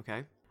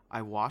 Okay?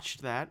 I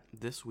watched that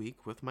this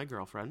week with my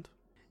girlfriend.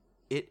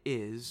 It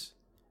is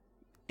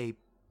the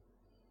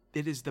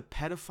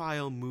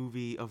pedophile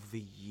movie of the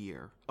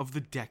year, of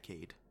the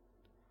decade.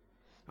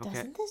 Okay?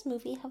 Doesn't this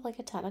movie have like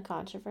a ton of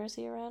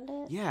controversy around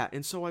it? Yeah,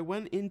 and so I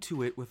went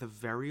into it with a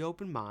very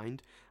open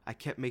mind. I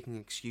kept making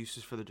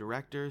excuses for the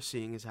director,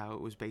 seeing as how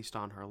it was based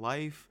on her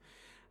life,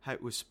 how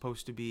it was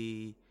supposed to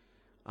be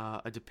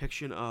a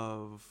depiction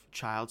of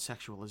child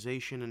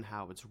sexualization and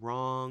how it's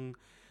wrong.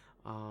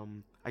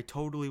 I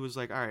totally was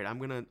like, all right, I'm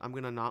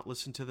gonna not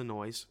listen to the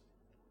noise.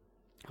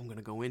 I'm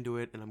gonna go into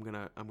it, and I'm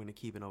gonna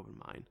keep an open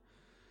mind.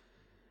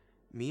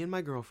 Me and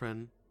my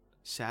girlfriend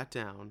sat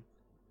down,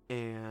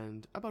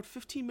 and about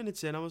 15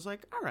 minutes in, I was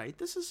like, all right,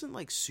 this isn't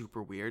like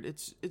super weird.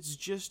 It's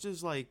just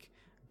as like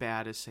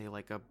bad as say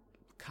like a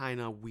kind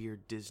of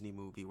weird Disney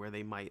movie where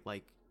they might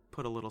like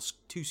put a little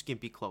too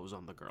skimpy clothes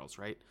on the girls,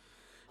 right?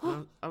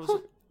 I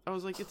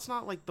was like, it's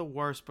not like the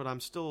worst, but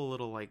I'm still a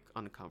little like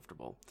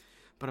uncomfortable.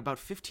 But about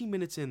 15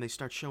 minutes in, they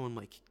start showing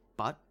like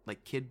butt,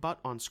 like kid butt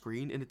on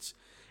screen, and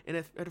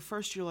at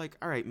first you're like,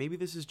 all right, maybe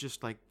this is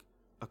just like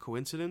a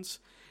coincidence,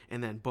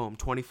 and then boom,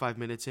 25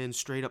 minutes in,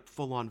 straight up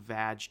full on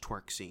vag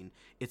twerk scene.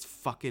 It's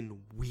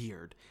fucking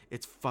weird.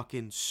 It's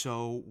fucking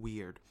so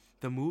weird.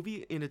 The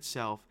movie in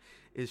itself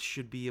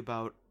should be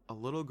about a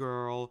little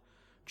girl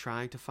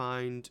trying to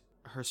find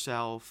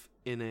herself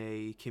in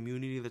a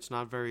community that's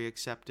not very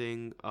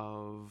accepting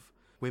of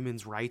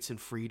women's rights and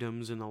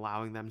freedoms and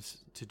allowing them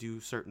to do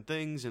certain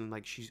things, and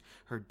like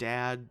her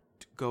dad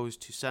goes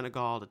to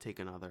Senegal to take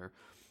another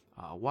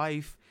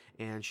wife,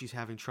 and she's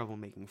having trouble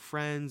making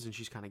friends, and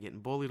she's kind of getting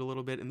bullied a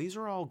little bit. And these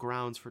are all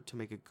grounds to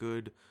make a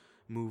good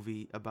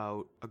movie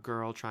about a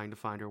girl trying to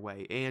find her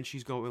way, and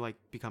she's going like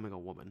becoming a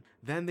woman.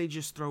 Then they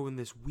just throw in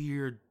this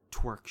weird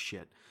twerk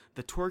shit.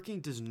 The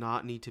twerking does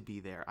not need to be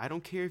there. I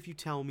don't care if you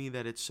tell me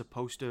that it's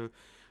supposed to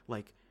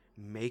like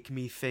make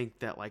me think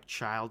that like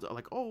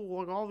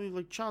all the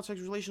like child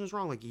sex relation is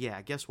wrong. Like,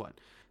 yeah, guess what?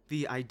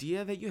 The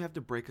idea that you have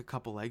to break a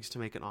couple eggs to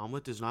make an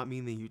omelet does not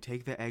mean that you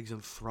take the eggs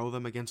and throw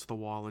them against the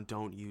wall and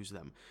don't use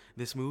them.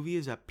 This movie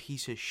is a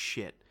piece of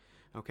shit.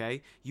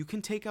 Okay? You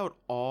can take out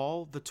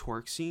all the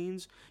twerk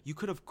scenes. You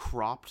could have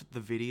cropped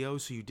the video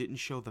so you didn't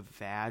show the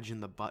vag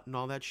and the butt and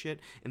all that shit,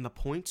 and the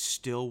point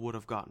still would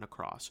have gotten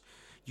across.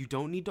 You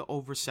don't need to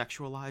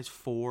over-sexualize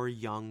 4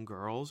 young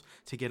girls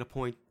to get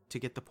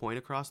the point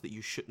across that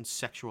you shouldn't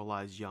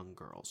sexualize young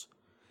girls.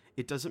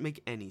 It doesn't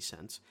make any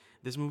sense.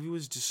 This movie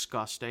was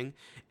disgusting,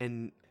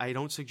 and I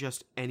don't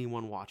suggest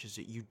anyone watches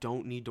it. You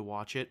don't need to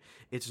watch it.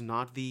 It's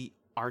not the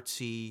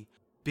artsy,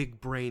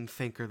 big brain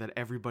thinker that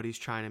everybody's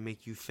trying to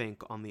make you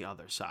think on the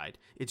other side.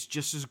 It's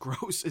just as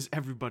gross as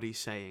everybody's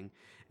saying,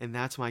 and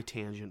that's my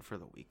tangent for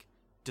the week.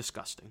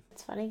 Disgusting.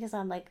 It's funny because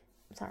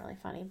it's not really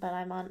funny, but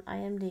I'm on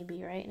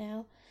IMDb right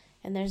now,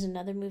 and there's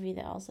another movie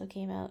that also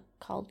came out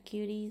called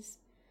Cuties.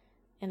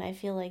 And I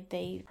feel like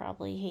they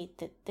probably hate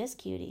that this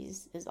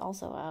Cuties is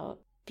also out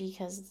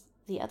because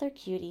the other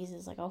Cuties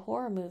is like a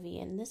horror movie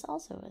and this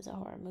also is a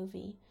horror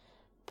movie.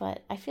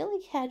 But I feel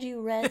like had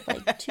you read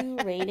like 2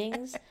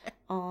 ratings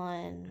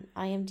on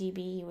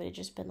IMDb, you would have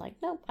just been like,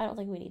 nope, I don't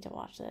think we need to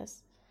watch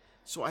this.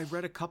 So I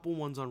read a couple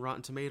ones on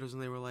Rotten Tomatoes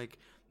and they were like,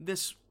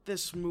 this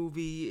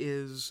movie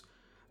is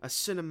a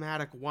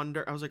cinematic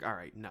wonder. I was like, all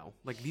right, no.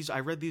 Like I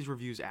read these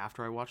reviews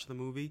after I watched the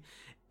movie,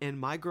 and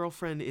my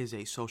girlfriend is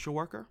a social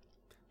worker.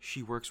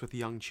 She works with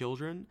young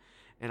children,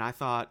 and I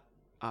thought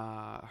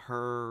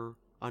her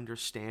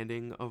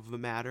understanding of the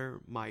matter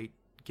might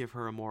give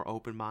her a more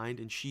open mind,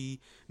 and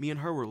me and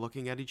her were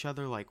looking at each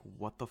other like,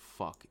 what the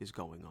fuck is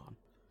going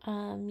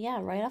on? Yeah,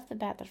 right off the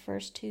bat, the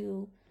first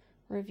 2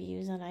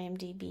 reviews on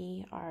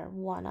IMDb are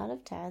 1 out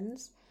of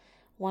 10s.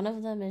 One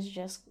of them is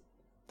just,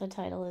 the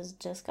title is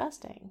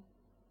disgusting.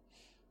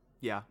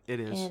 Yeah, it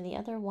is. And the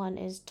other one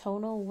is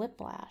tonal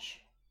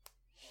whiplash.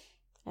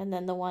 And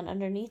then the one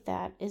underneath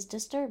that is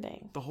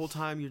disturbing. The whole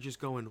time you're just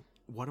going,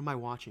 what am I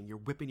watching? You're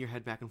whipping your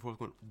head back and forth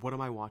going, what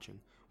am I watching?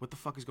 What the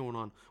fuck is going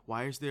on?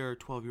 Why is there a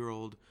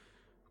 12-year-old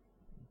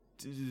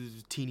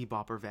teeny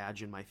bopper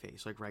vag in my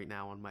face, like right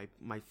now on my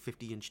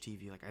 50-inch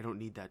TV? Like, I don't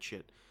need that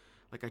shit.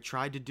 Like, I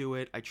tried to do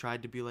it. I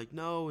tried to be like,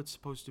 no, it's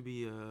supposed to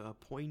be a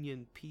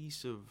poignant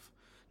piece of...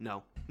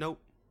 No.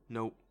 Nope.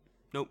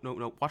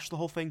 Watch the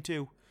whole thing,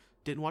 too.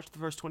 Didn't watch the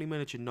first 20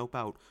 minutes and nope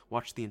out.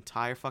 Watched the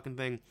entire fucking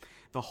thing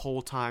the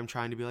whole time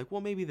trying to be like, well,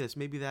 maybe this,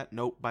 maybe that.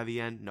 Nope. By the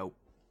end, nope.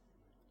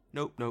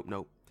 Nope.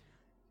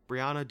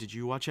 Brianna, did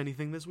you watch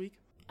anything this week?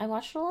 I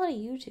watched a lot of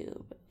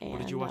YouTube. What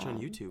did you watch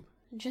on YouTube?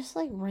 Just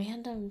like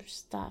random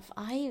stuff.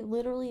 I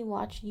literally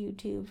watch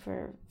YouTube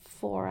for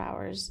 4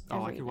 hours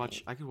every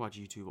night. I could watch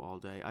YouTube all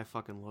day. I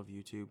fucking love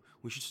YouTube.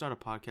 We should start a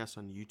podcast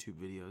on YouTube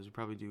videos. We'd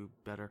probably do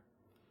better.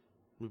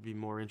 It would be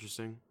more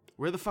interesting.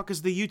 Where the fuck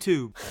is the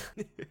YouTube?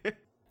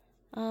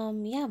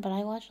 Yeah, but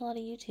I watch a lot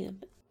of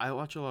YouTube. I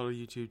watch a lot of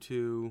YouTube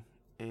too,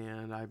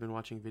 and I've been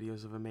watching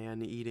videos of a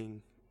man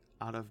eating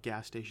out of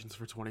gas stations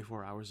for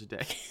 24 hours a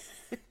day.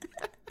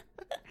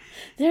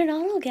 They're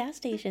not all gas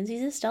stations.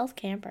 He's a stealth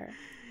camper.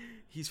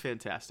 He's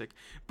fantastic.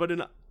 But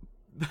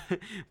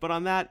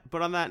on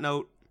that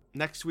note,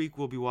 next week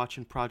we'll be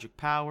watching Project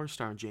Power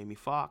starring Jamie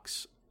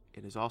Foxx.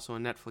 It is also a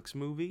Netflix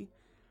movie.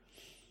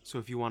 So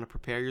if you want to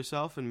prepare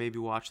yourself and maybe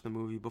watch the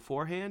movie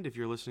beforehand, if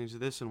you're listening to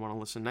this and want to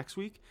listen next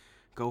week,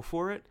 go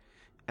for it.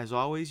 As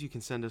always, you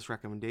can send us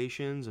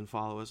recommendations and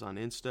follow us on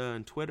Insta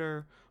and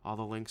Twitter. All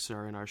the links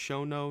are in our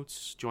show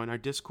notes. Join our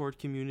Discord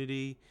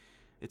community.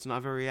 It's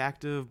not very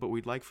active, but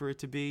we'd like for it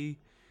to be.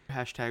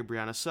 Hashtag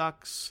Brianna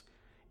Sucks.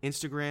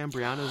 Instagram,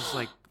 Brianna's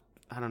like,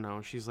 I don't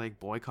know, she's like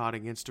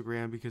boycotting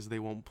Instagram because they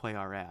won't play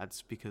our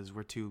ads because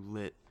we're too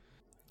lit.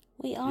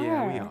 We are.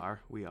 Yeah,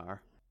 we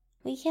are.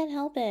 We can't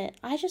help it.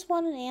 I just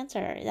want an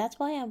answer. That's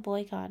why I'm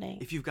boycotting.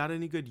 If you've got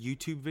any good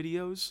YouTube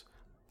videos,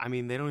 I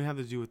mean, they don't have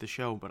to do with the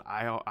show, but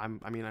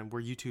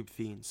we're YouTube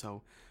fiends,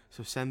 so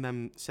send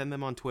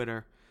them on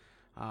Twitter.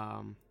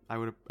 I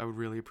would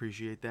really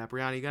appreciate that.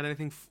 Brianna, you got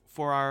anything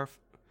for our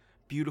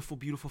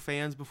beautiful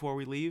fans before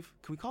we leave?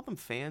 Can we call them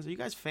fans? Are you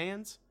guys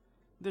fans?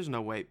 There's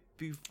no way.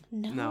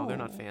 No, they're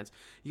not fans.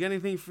 You got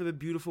anything for the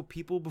beautiful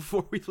people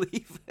before we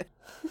leave?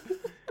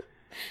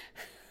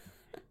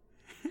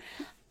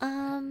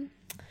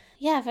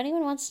 Yeah, if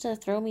anyone wants to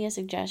throw me a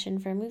suggestion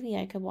for a movie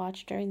I could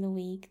watch during the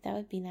week, that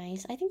would be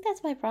nice. I think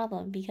that's my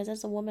problem, because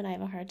as a woman, I have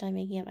a hard time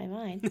making up my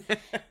mind.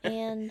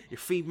 And your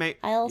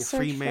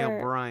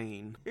female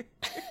brain.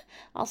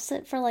 I'll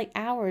sit for like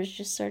hours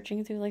just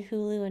searching through like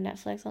Hulu and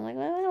Netflix. I'm like,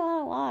 what do I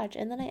want to watch?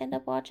 And then I end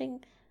up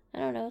watching, I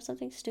don't know,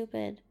 something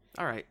stupid.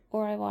 All right.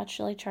 Or I watch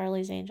like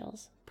Charlie's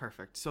Angels.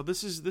 Perfect. So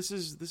this is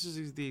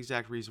the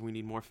exact reason we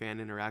need more fan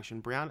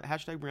interaction.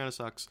 Hashtag Brianna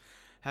Sucks.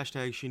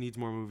 Hashtag she needs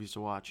more movies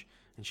to watch,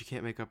 and she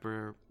can't make up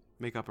her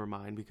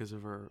mind because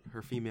of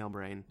her female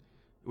brain,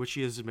 which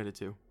she has admitted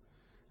to.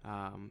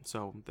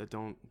 So that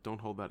don't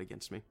hold that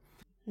against me.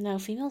 No,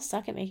 females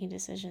suck at making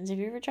decisions. Have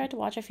you ever tried to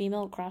watch a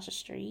female across the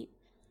street?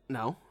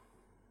 No.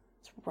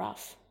 It's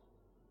rough.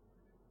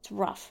 It's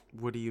rough.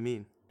 What do you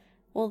mean?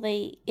 Well,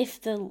 if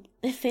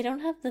they don't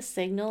have the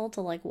signal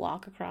to like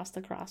walk across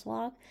the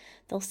crosswalk,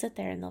 they'll sit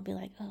there and they'll be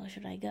like, "Oh,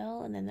 should I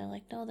go?" And then they're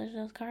like, "No, there's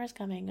no cars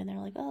coming." And they're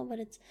like, "Oh, but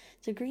it's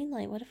a green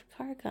light. What if a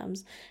car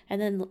comes?"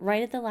 And then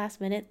right at the last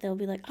minute, they'll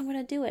be like, "I'm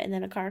gonna do it." And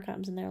then a car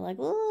comes and they're like,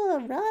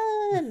 "Oh,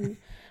 run!"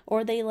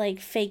 Or they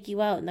like fake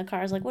you out and the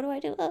car's like, "What do I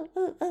do?" Oh,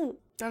 oh, oh.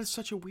 That's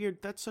such a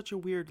weird like that's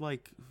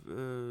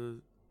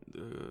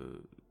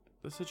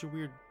such a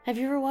weird. Have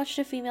you ever watched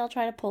a female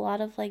try to pull out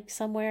of like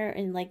somewhere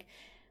and like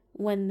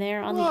when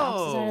they're on the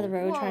opposite side of the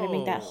road trying to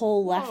make that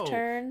whole left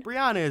turn?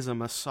 Brianna is a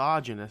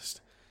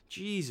misogynist.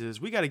 Jesus,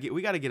 we gotta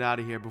get out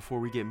of here before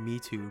we get Me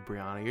Too,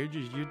 Brianna.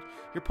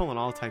 You're pulling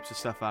all types of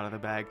stuff out of the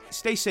bag.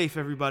 Stay safe,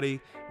 everybody.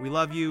 We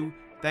love you.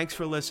 Thanks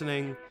for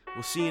listening.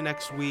 We'll see you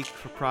next week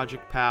for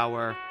Project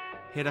Power.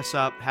 Hit us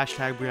up.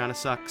 Hashtag Brianna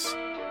sucks.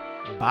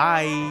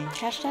 Bye.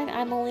 Hashtag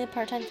I'm only a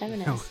part-time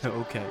feminist.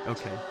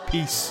 Okay.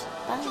 Peace.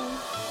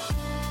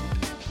 Bye.